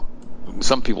 Donald Trump,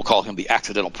 some people call him the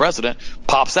accidental president,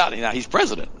 pops out, and now he's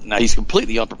president. Now he's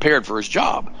completely unprepared for his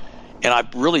job. And I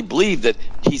really believe that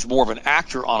he's more of an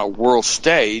actor on a world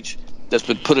stage that's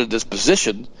been put in this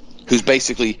position, who's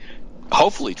basically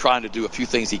hopefully trying to do a few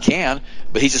things he can,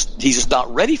 but he's just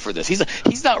not ready for this.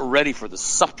 He's not ready for the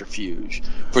subterfuge,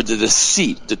 for the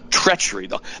deceit, the treachery,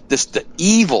 the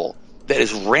evil that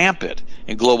is rampant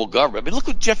in global government. I mean, look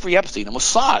at Jeffrey Epstein and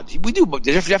Mossad. We do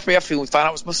Jeffrey Epstein. We find out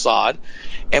it was Mossad,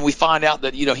 and we find out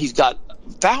that he's got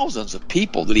thousands of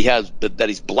people that he has that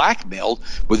he's blackmailed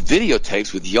with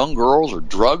videotapes with young girls or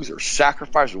drugs or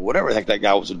sacrifice or whatever the heck that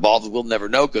guy was involved with. We'll never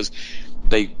know because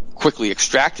they quickly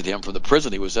extracted him from the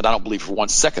prison he was in. I don't believe for 1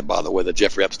 second, by the way, that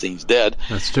Jeffrey Epstein's dead.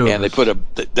 That's true. And they put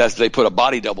a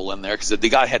body double in there because the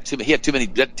guy had too many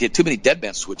dead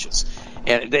man switches.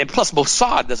 And plus,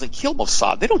 Mossad doesn't kill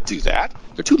Mossad. They don't do that.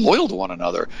 They're too loyal to one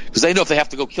another because they know if they have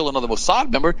to go kill another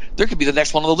Mossad member, there could be the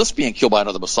next one on the list being killed by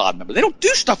another Mossad member. They don't do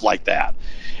stuff like that.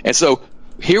 And so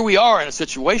here we are in a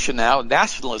situation now.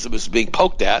 Nationalism is being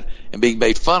poked at and being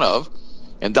made fun of.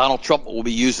 And Donald Trump will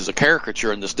be used as a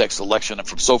caricature in this next election and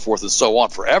from so forth and so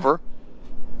on forever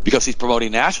because he's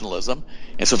promoting nationalism.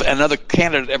 And so if another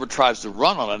candidate ever tries to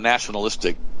run on a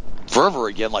nationalistic fervor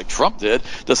again like Trump did,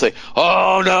 they'll say,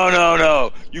 oh,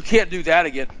 no, you can't do that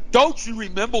again. Don't you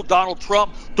remember Donald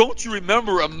Trump? Don't you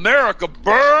remember America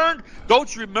burned?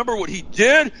 Don't you remember what he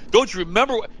did? Don't you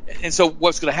remember? And so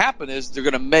what's going to happen is they're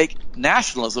going to make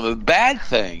nationalism a bad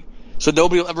thing. So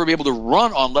nobody will ever be able to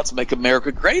run on let's make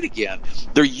America great again.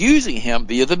 They're using him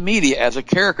via the media as a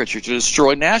caricature to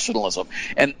destroy nationalism.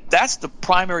 And that's the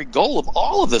primary goal of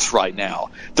all of this right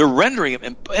now. They're rendering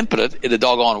him impotent in the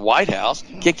doggone White House.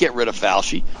 Can't get rid of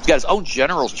Fauci. He's got his own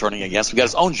generals turning against him. He's got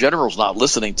his own generals not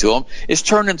listening to him. It's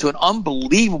turned into an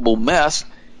unbelievable mess.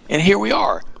 And here we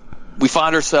are. We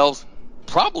find ourselves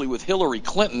probably with Hillary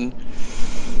Clinton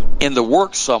in the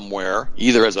works somewhere,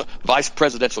 either as a vice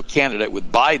presidential candidate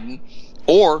with Biden,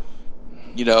 or,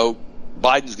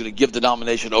 Biden's going to give the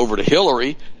nomination over to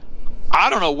Hillary.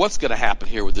 I don't know what's going to happen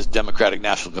here with this Democratic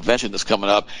National Convention that's coming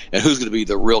up and who's going to be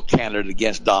the real candidate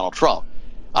against Donald Trump.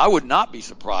 I would not be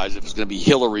surprised if it's going to be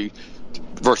Hillary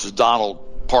versus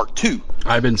Donald Part 2.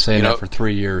 I've been saying that for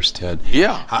 3 years, Ted.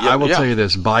 Yeah. I will tell you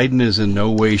this. Biden is in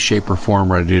no way, shape, or form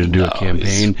ready to do a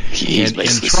campaign.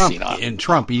 And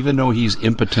Trump, even though he's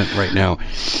impotent right now,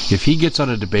 if he gets on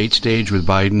a debate stage with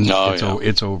Biden, it's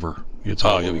over. It's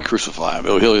over. He'll be crucified.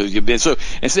 So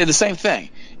it's the same thing.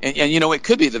 And it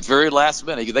could be the very last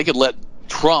minute. They could let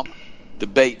Trump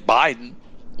debate Biden,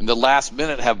 in the last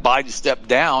minute have Biden step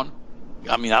down.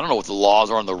 I mean, I don't know what the laws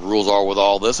are and the rules are with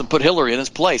all this, and put Hillary in his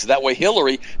place. That way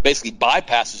Hillary basically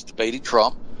bypasses debating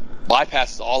Trump,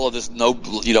 bypasses all of this,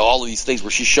 all of these things where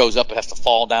she shows up and has to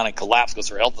fall down and collapse because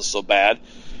her health is so bad.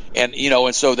 And,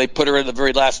 and so they put her in the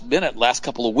very last minute, last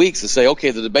couple of weeks, and say,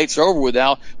 okay, the debate's over with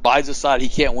now. Biden's decided he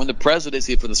can't win the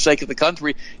presidency. For the sake of the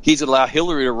country, he's going to allow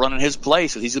Hillary to run in his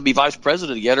place, and he's going to be vice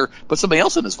president again, or put somebody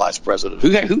else in as vice president.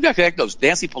 Who the heck knows?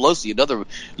 Nancy Pelosi, another,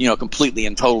 completely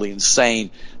and totally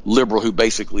insane liberal who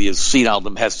basically is senile,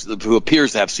 who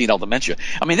appears to have senile dementia.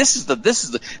 I mean,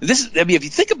 if you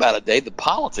think about it, Dave, the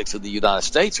politics of the United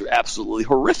States are absolutely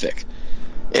horrific.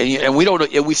 And we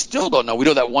don't, and we still don't know. We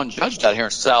know that one judge down here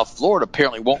in South Florida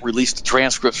apparently won't release the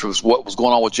transcripts from what was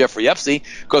going on with Jeffrey Epstein,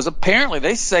 because apparently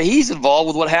they say he's involved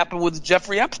with what happened with the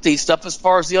Jeffrey Epstein stuff as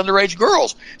far as the underage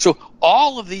girls. So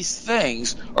all of these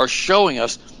things are showing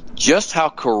us just how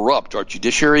corrupt our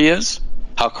judiciary is,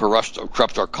 how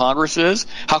corrupt our Congress is,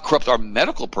 how corrupt our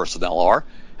medical personnel are,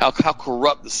 how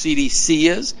corrupt the CDC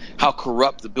is, how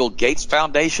corrupt the Bill Gates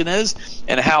Foundation is,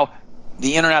 and how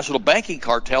the international banking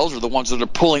cartels are the ones that are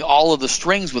pulling all of the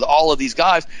strings with all of these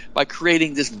guys by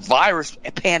creating this virus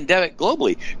pandemic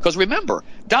globally. Because remember,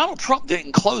 Donald Trump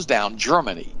didn't close down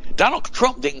Germany. Donald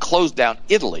Trump didn't close down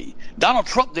Italy. Donald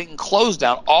Trump didn't close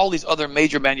down all these other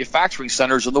major manufacturing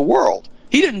centers in the world.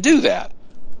 He didn't do that.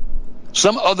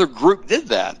 Some other group did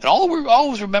that. And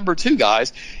always remember, too,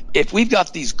 guys, if we've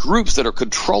got these groups that are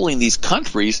controlling these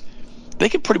countries, they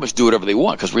can pretty much do whatever they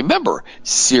want. Because remember,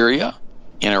 Syria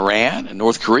and Iran and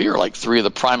North Korea are like three of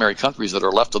the primary countries that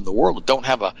are left in the world that don't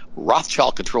have a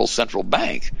Rothschild-controlled central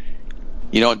bank.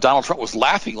 And Donald Trump was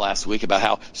laughing last week about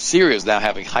how Syria is now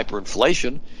having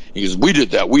hyperinflation. He goes, we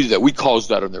did that, we caused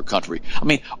that in their country. I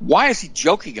mean, why is he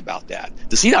joking about that?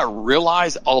 Does he not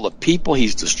realize all the people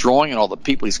he's destroying and all the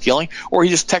people he's killing? Or he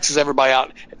just texts everybody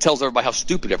out and tells everybody how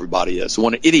stupid everybody is,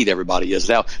 what an idiot everybody is,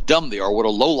 how dumb they are, what a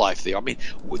lowlife they are? I mean,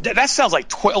 that sounds like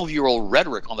 12-year-old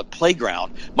rhetoric on the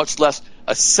playground, much less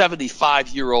a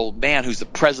 75-year-old man who's the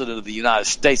president of the United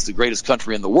States, the greatest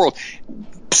country in the world,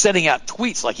 sending out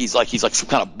tweets like he's like some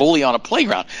kind of bully on a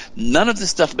playground. None of this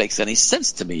stuff makes any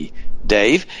sense to me,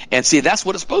 Dave. And see, that's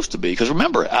what it's supposed to be. Because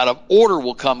remember, out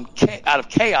of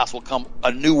chaos will come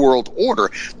a new world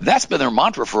order. That's been their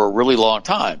mantra for a really long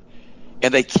time.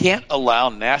 And they can't allow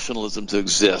nationalism to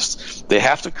exist. They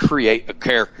have to create a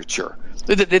caricature.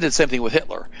 They did the same thing with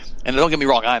Hitler. And don't get me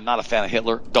wrong, I'm not a fan of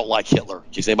Hitler. Don't like Hitler,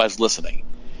 in case anybody's listening.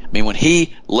 I mean, when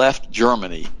he left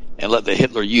Germany and let the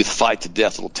Hitler Youth fight to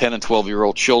death, little 10 and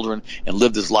 12-year-old children, and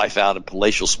lived his life out in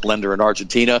palatial splendor in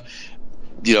Argentina,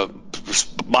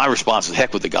 my response is,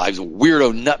 heck with the guy. He's a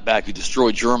weirdo nutbag who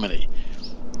destroyed Germany.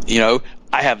 I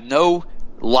have no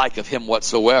like of him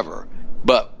whatsoever.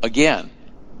 But again,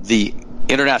 the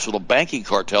international banking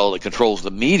cartel that controls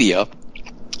the media,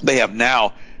 they have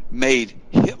now made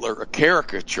Hitler a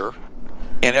caricature,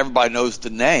 and everybody knows the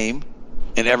name,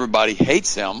 and everybody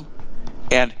hates him,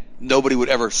 and nobody would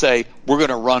ever say, we're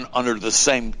going to run under the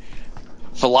same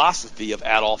philosophy of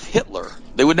Adolf Hitler.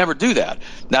 They would never do that.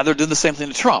 Now they're doing the same thing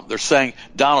to Trump. They're saying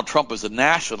Donald Trump is a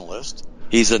nationalist.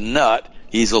 He's a nut.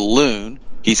 He's a loon.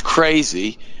 He's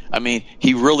crazy. I mean,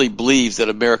 he really believes that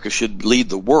America should lead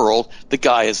the world. The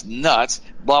guy is nuts.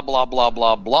 Blah, blah, blah,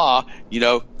 blah, blah.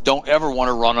 Don't ever want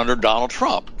to run under Donald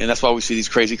Trump. And that's why we see these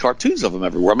crazy cartoons of him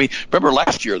everywhere. I mean, remember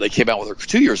last year they came out with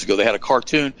 2 years ago, they had a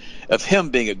cartoon of him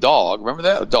being a dog. Remember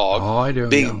that? A dog. Oh, I do.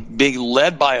 Being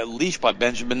led by a leash by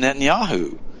Benjamin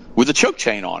Netanyahu with a choke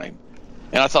chain on him.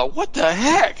 And I thought, what the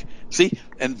heck? See,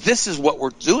 and this is what we're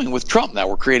doing with Trump now.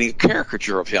 We're creating a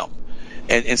caricature of him.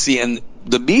 And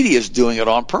the media is doing it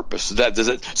on purpose.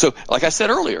 So, like I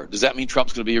said earlier, does that mean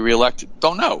Trump's going to be reelected?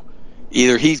 Don't know.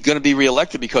 Either he's going to be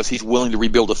reelected because he's willing to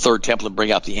rebuild a third temple and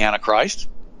bring out the Antichrist,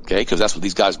 okay, because that's what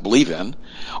these guys believe in,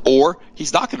 or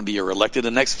he's not going to be reelected.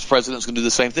 The next president's going to do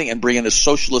the same thing and bring in a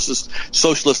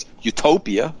socialist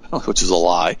utopia, which is a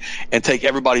lie, and take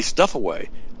everybody's stuff away.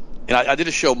 And I did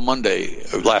a show Monday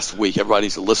last week. Everybody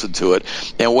needs to listen to it.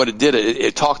 And what it did,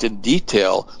 it talked in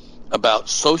detail about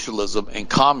socialism and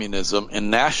communism and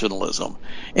nationalism.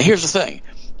 And here's the thing.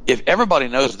 If everybody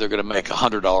knows they're going to make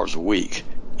 $100 a week,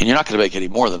 and you're not going to make any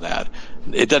more than that,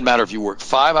 it doesn't matter if you work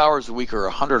 5 hours a week or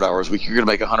 100 hours a week, you're going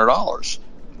to make $100.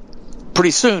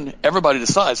 Pretty soon, everybody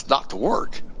decides not to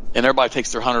work, and everybody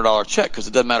takes their $100 check because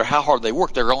it doesn't matter how hard they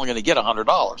work, they're only going to get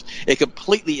 $100. It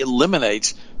completely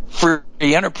eliminates free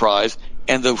enterprise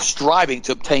and the striving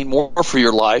to obtain more for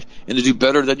your life and to do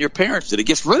better than your parents did. It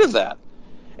gets rid of that.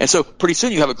 And so pretty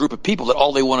soon you have a group of people that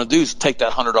all they want to do is take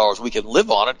that $100 a week and live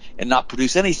on it and not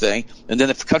produce anything. And then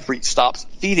if the country stops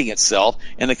feeding itself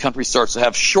and the country starts to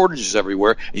have shortages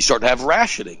everywhere, and you start to have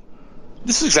rationing.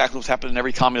 This is exactly what's happened in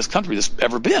every communist country that's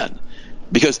ever been.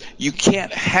 Because you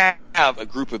can't have a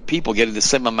group of people getting the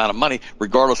same amount of money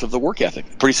regardless of the work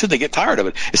ethic. Pretty soon they get tired of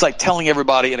it. It's like telling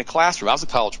everybody in a classroom. I was a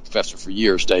college professor for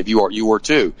years, Dave. You were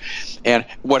too. And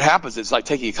what happens is like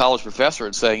taking a college professor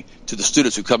and saying to the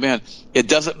students who come in, it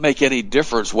doesn't make any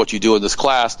difference what you do in this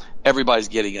class. Everybody's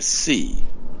getting a C.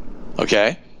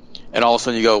 Okay? And all of a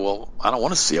sudden you go, well, I don't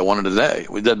want a C. I want it today.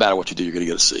 It doesn't matter what you do. You're going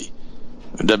to get a C.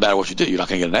 It doesn't matter what you do. You're not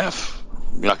going to get an F.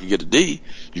 You're not going to get a D.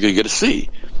 You're going to get a C.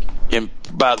 In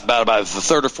about the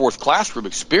third or fourth classroom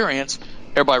experience,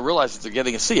 everybody realizes they're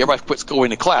getting a C. Everybody quits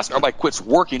going to class. Everybody quits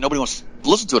working. Nobody wants to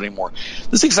listen to it anymore.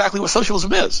 This is exactly what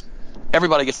socialism is.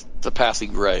 Everybody gets the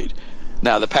passing grade.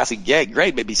 Now, the passing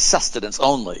grade may be sustenance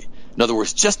only. In other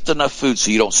words, just enough food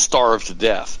so you don't starve to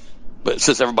death. But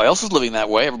since everybody else is living that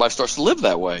way, everybody starts to live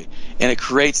that way. And it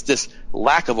creates this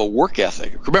lack of a work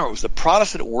ethic. Remember, it was the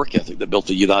Protestant work ethic that built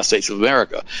the United States of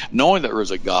America. Knowing that there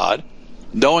was a God,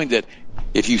 knowing that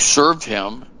if you served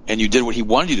him and you did what he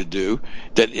wanted you to do,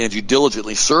 that if you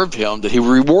diligently served him, that he would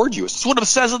reward you. It's what it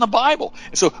says in the Bible.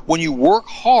 And so when you work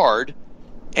hard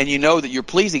and you know that you're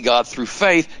pleasing God through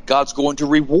faith, God's going to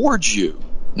reward you.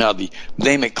 Now, the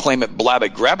name it, claim it, blab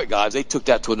it, grab it guys, they took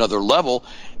that to another level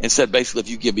and said basically if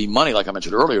you give me money, like I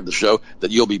mentioned earlier in the show,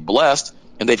 that you'll be blessed.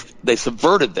 And they've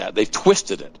subverted that. They've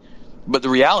twisted it. But the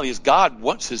reality is God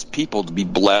wants his people to be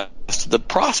blessed, to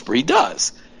prosper. He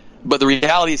does. But the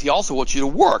reality is he also wants you to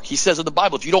work. He says in the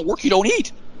Bible, if you don't work, you don't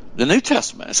eat. The New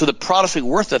Testament. And so the Protestant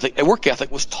work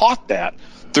ethic was taught that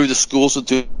through the schools and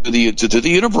to the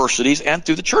universities and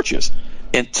through the churches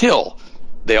until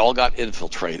they all got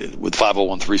infiltrated with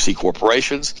 501(c)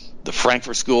 corporations, the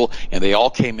Frankfurt School, and they all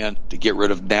came in to get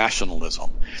rid of nationalism.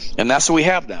 And that's what we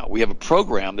have now. We have a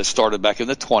program that started back in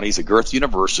the 1920s at Goethe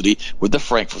University with the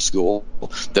Frankfurt School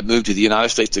that moved to the United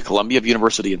States to Columbia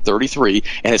University in 1933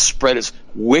 and has spread its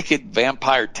wicked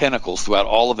vampire tentacles throughout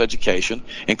all of education,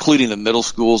 including the middle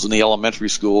schools and the elementary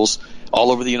schools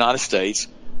all over the United States,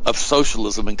 of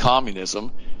socialism and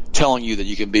communism, telling you that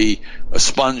you can be a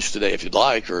sponge today if you'd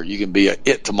like, or you can be a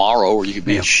it tomorrow, or you can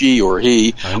be a she or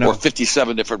he, or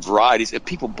 57 different varieties. And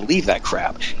people believe that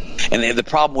crap. And the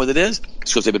problem with it is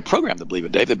because they've been programmed to believe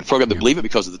it, Dave. They've been programmed to believe it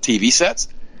because of the TV sets,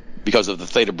 because of the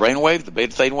theta brainwave,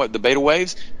 the beta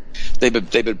waves. They've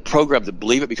been programmed to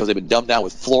believe it because they've been dumbed down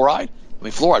with fluoride. I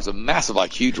mean, fluoride's a massive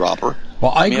IQ dropper.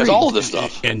 Well, I agree. It's all of this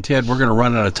stuff. And Ted, we're going to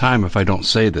run out of time if I don't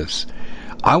say this.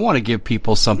 I want to give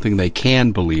people something they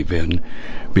can believe in,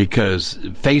 because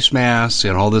face masks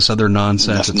and all this other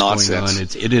nonsense that's going on,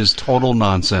 it is total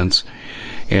nonsense.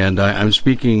 And I'm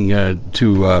speaking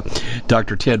to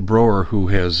Dr. Ted Broer, who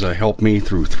has helped me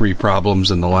through 3 problems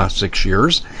in the last 6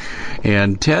 years.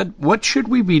 And Ted, what should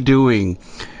we be doing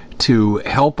to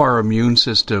help our immune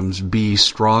systems be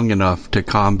strong enough to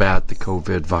combat the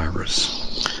COVID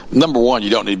virus? Number one,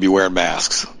 you don't need to be wearing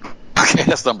masks. Okay,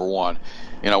 that's number one.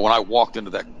 You know, when I walked into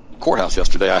that courthouse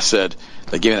yesterday, I said,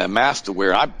 they gave me that mask to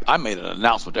wear. I made an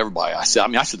announcement to everybody. I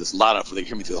said this loud enough for they could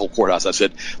hear me through the whole courthouse. I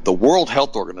said, the World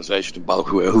Health Organization,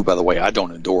 who by the way, I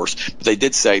don't endorse, but they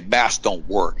did say masks don't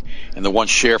work. And the one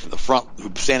sheriff in the front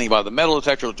who's standing by the metal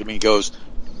detector looked at me and goes,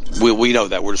 we know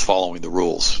that. We're just following the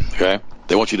rules. Okay?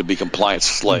 They want you to be compliant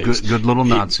slaves. Good little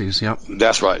Nazis, yep.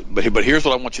 That's right. But here's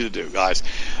what I want you to do, guys.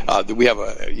 We have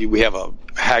a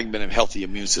Hagman and Healthy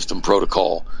Immune System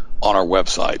protocol on our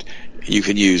website. You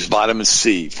can use vitamin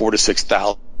C, 4,000 to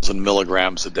 6,000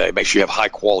 milligrams a day. Make sure you have high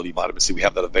quality vitamin C. We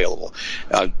have that available.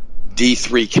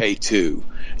 D3K2.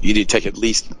 You need to take at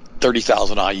least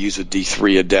 30,000 IUs of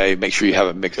D3 a day. Make sure you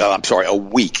have a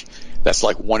week. That's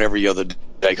like one every other day,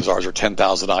 because ours are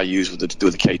 10,000 IUs with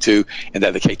the K2, and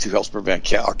that the K2 helps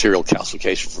prevent arterial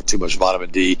calcification from too much vitamin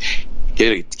D.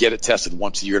 Get it tested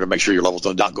once a year to make sure your levels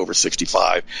do not go over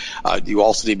 65. You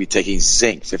also need to be taking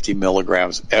zinc, 50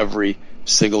 milligrams every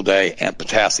single day, and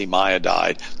potassium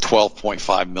iodide,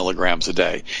 12.5 milligrams a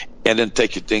day. And then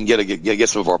get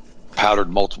some of our powdered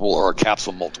multiple or a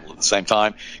capsule multiple at the same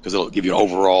time, because it'll give you an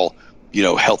overall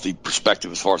healthy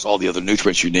perspective as far as all the other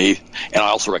nutrients you need. And I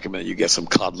also recommend that you get some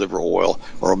cod liver oil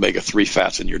or omega-3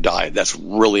 fats in your diet. That's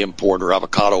really important, or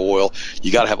avocado oil.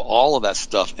 You got to have all of that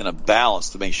stuff in a balance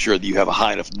to make sure that you have a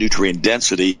high enough nutrient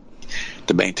density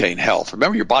to maintain health.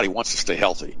 Remember, your body wants to stay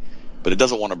healthy. but it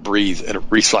doesn't want to breathe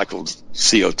recycled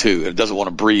CO2. It doesn't want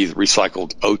to breathe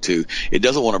recycled O2. It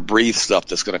doesn't want to breathe stuff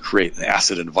that's going to create an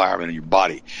acid environment in your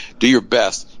body. Do your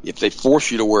best. If they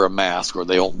force you to wear a mask, or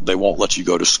they won't let you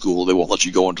go to school, they won't let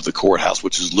you go into the courthouse,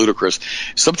 which is ludicrous.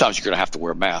 Sometimes you're going to have to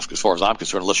wear a mask, as far as I'm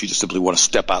concerned, unless you just simply want to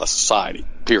step out of society,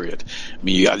 period. I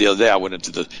mean, the other day I went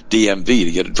into the DMV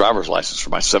to get a driver's license for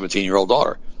my 17-year-old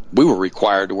daughter. We were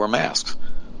required to wear masks.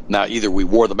 Now, either we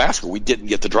wore the mask or we didn't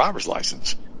get the driver's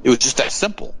license. It was just that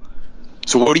simple.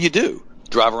 So what do?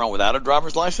 Drive around without a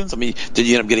driver's license? I mean, did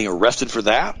you end up getting arrested for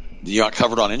that? You're not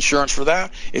covered on insurance for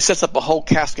that? It sets up a whole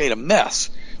cascade of mess.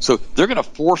 So they're going to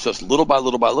force us little by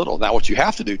little by little. Now, what you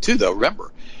have to do, too, though,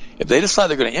 remember, if they decide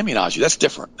they're going to immunize you, that's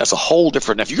different. That's a whole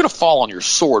different. Now, if you're going to fall on your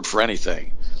sword for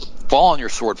anything, fall on your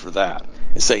sword for that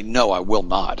and say, no, I will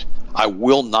not. I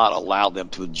will not allow them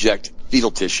to inject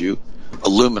fetal tissue,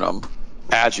 aluminum,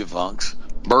 adjuvants,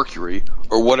 mercury,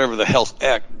 or whatever the else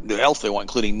they want,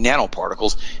 including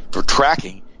nanoparticles, for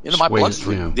tracking into my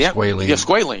bloodstream. Squalene. Yeah,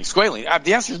 squalene.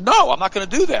 The answer is no, I'm not going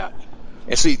to do that.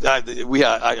 And see, in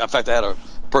fact, I had a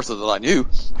person that I knew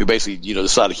who basically,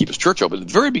 decided to keep his church open at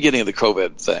the very beginning of the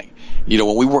COVID thing.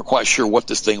 When we weren't quite sure what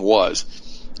this thing was,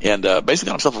 and basically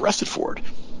got himself arrested for it.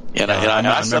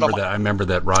 I remember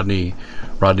that Rodney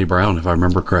Brown, if I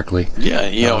remember correctly. Yeah,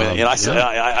 and I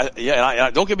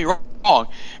said, don't get me wrong.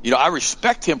 I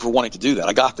respect him for wanting to do that.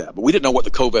 I got that, but we didn't know what the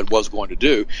COVID was going to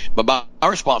do. But my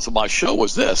response to my show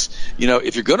was this: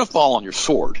 if you're going to fall on your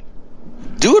sword,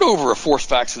 do it over a forced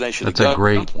vaccination. That's a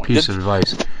great piece of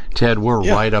advice, Ted. We're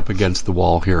right up against the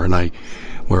wall here, and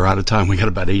we're out of time. We got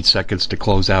about 8 seconds to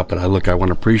close out, but I want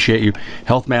to appreciate you.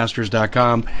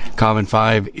 Healthmasters.com.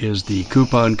 Common5 is the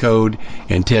coupon code.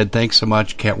 And Ted, thanks so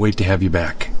much. Can't wait to have you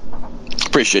back.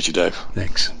 Appreciate you, Dave.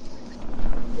 Thanks.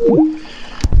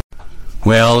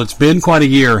 Well, it's been quite a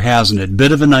year, hasn't it?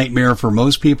 Bit of a nightmare for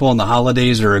most people, and the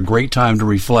holidays are a great time to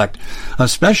reflect,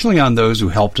 especially on those who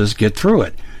helped us get through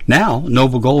it. Now,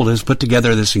 Noble Gold has put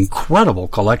together this incredible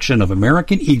collection of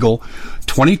American Eagle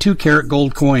 22-karat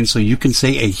gold coins, so you can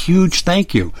say a huge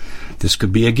thank you. This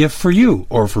could be a gift for you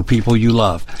or for people you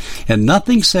love. And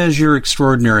nothing says you're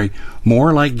extraordinary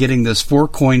more like getting this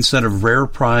 4-coin set of rare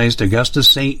prized Augusta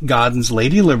St. Gaudens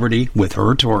Lady Liberty with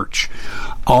her torch.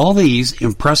 All these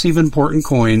impressive important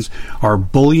coins are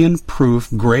bullion-proof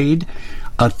grade,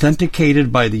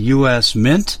 authenticated by the U.S.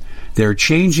 Mint. They're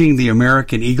changing the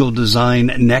American Eagle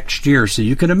design next year, so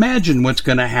you can imagine what's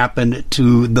going to happen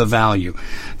to the value.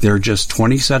 There are just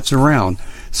 20 sets around,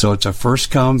 so it's a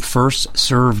first-come,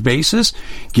 first-served basis.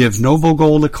 Give Noble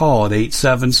Gold a call at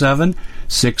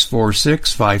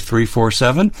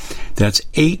 877-646-5347. That's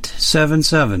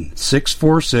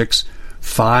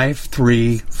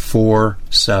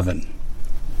 877-646-5347.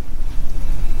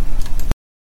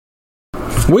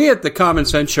 We at the Common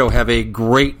Sense Show have a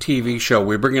great TV show.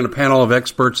 We bring in a panel of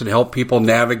experts and help people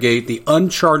navigate the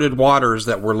uncharted waters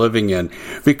that we're living in.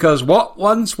 Because what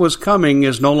once was coming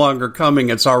is no longer coming.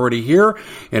 It's already here,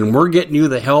 and we're getting you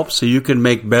the help so you can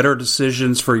make better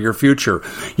decisions for your future.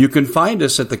 You can find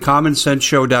us at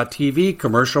thecommonsenseshow.tv,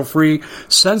 commercial-free,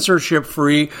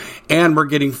 censorship-free, and we're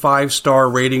getting 5-star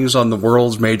ratings on the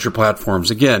world's major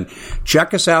platforms. Again,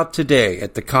 check us out today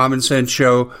at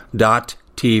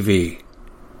thecommonsenseshow.tv.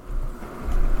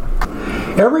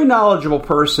 Every knowledgeable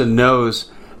person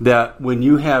knows that when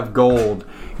you have gold,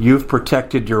 you've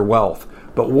protected your wealth.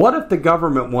 But what if the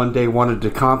government one day wanted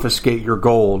to confiscate your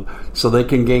gold so they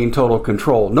can gain total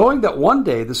control, knowing that one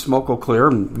day the smoke will clear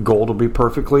and gold will be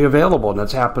perfectly available, and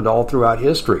that's happened all throughout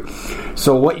history.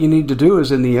 So what you need to do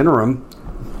is, in the interim,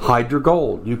 hide your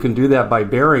gold. You can do that by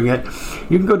burying it.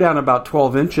 You can go down about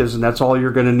 12 inches, and that's all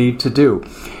you're going to need to do.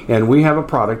 And we have a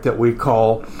product that we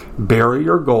call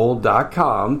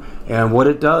buryyourgold.com, and what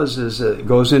it does is it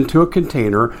goes into a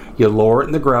container. You lower it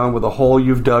in the ground with a hole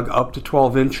you've dug up to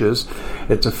 12 inches.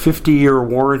 It's a 50-year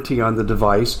warranty on the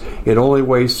device. It only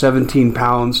weighs 17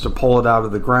 pounds to pull it out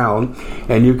of the ground,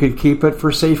 and you can keep it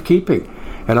for safekeeping.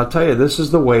 And I'll tell you, this is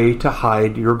the way to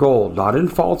hide your gold. Not in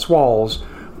false walls,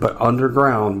 but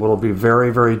underground, will be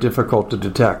very, very difficult to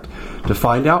detect. To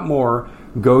find out more,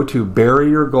 go to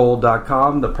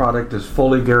buryyourgold.com. The product is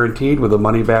fully guaranteed with a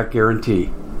money-back guarantee.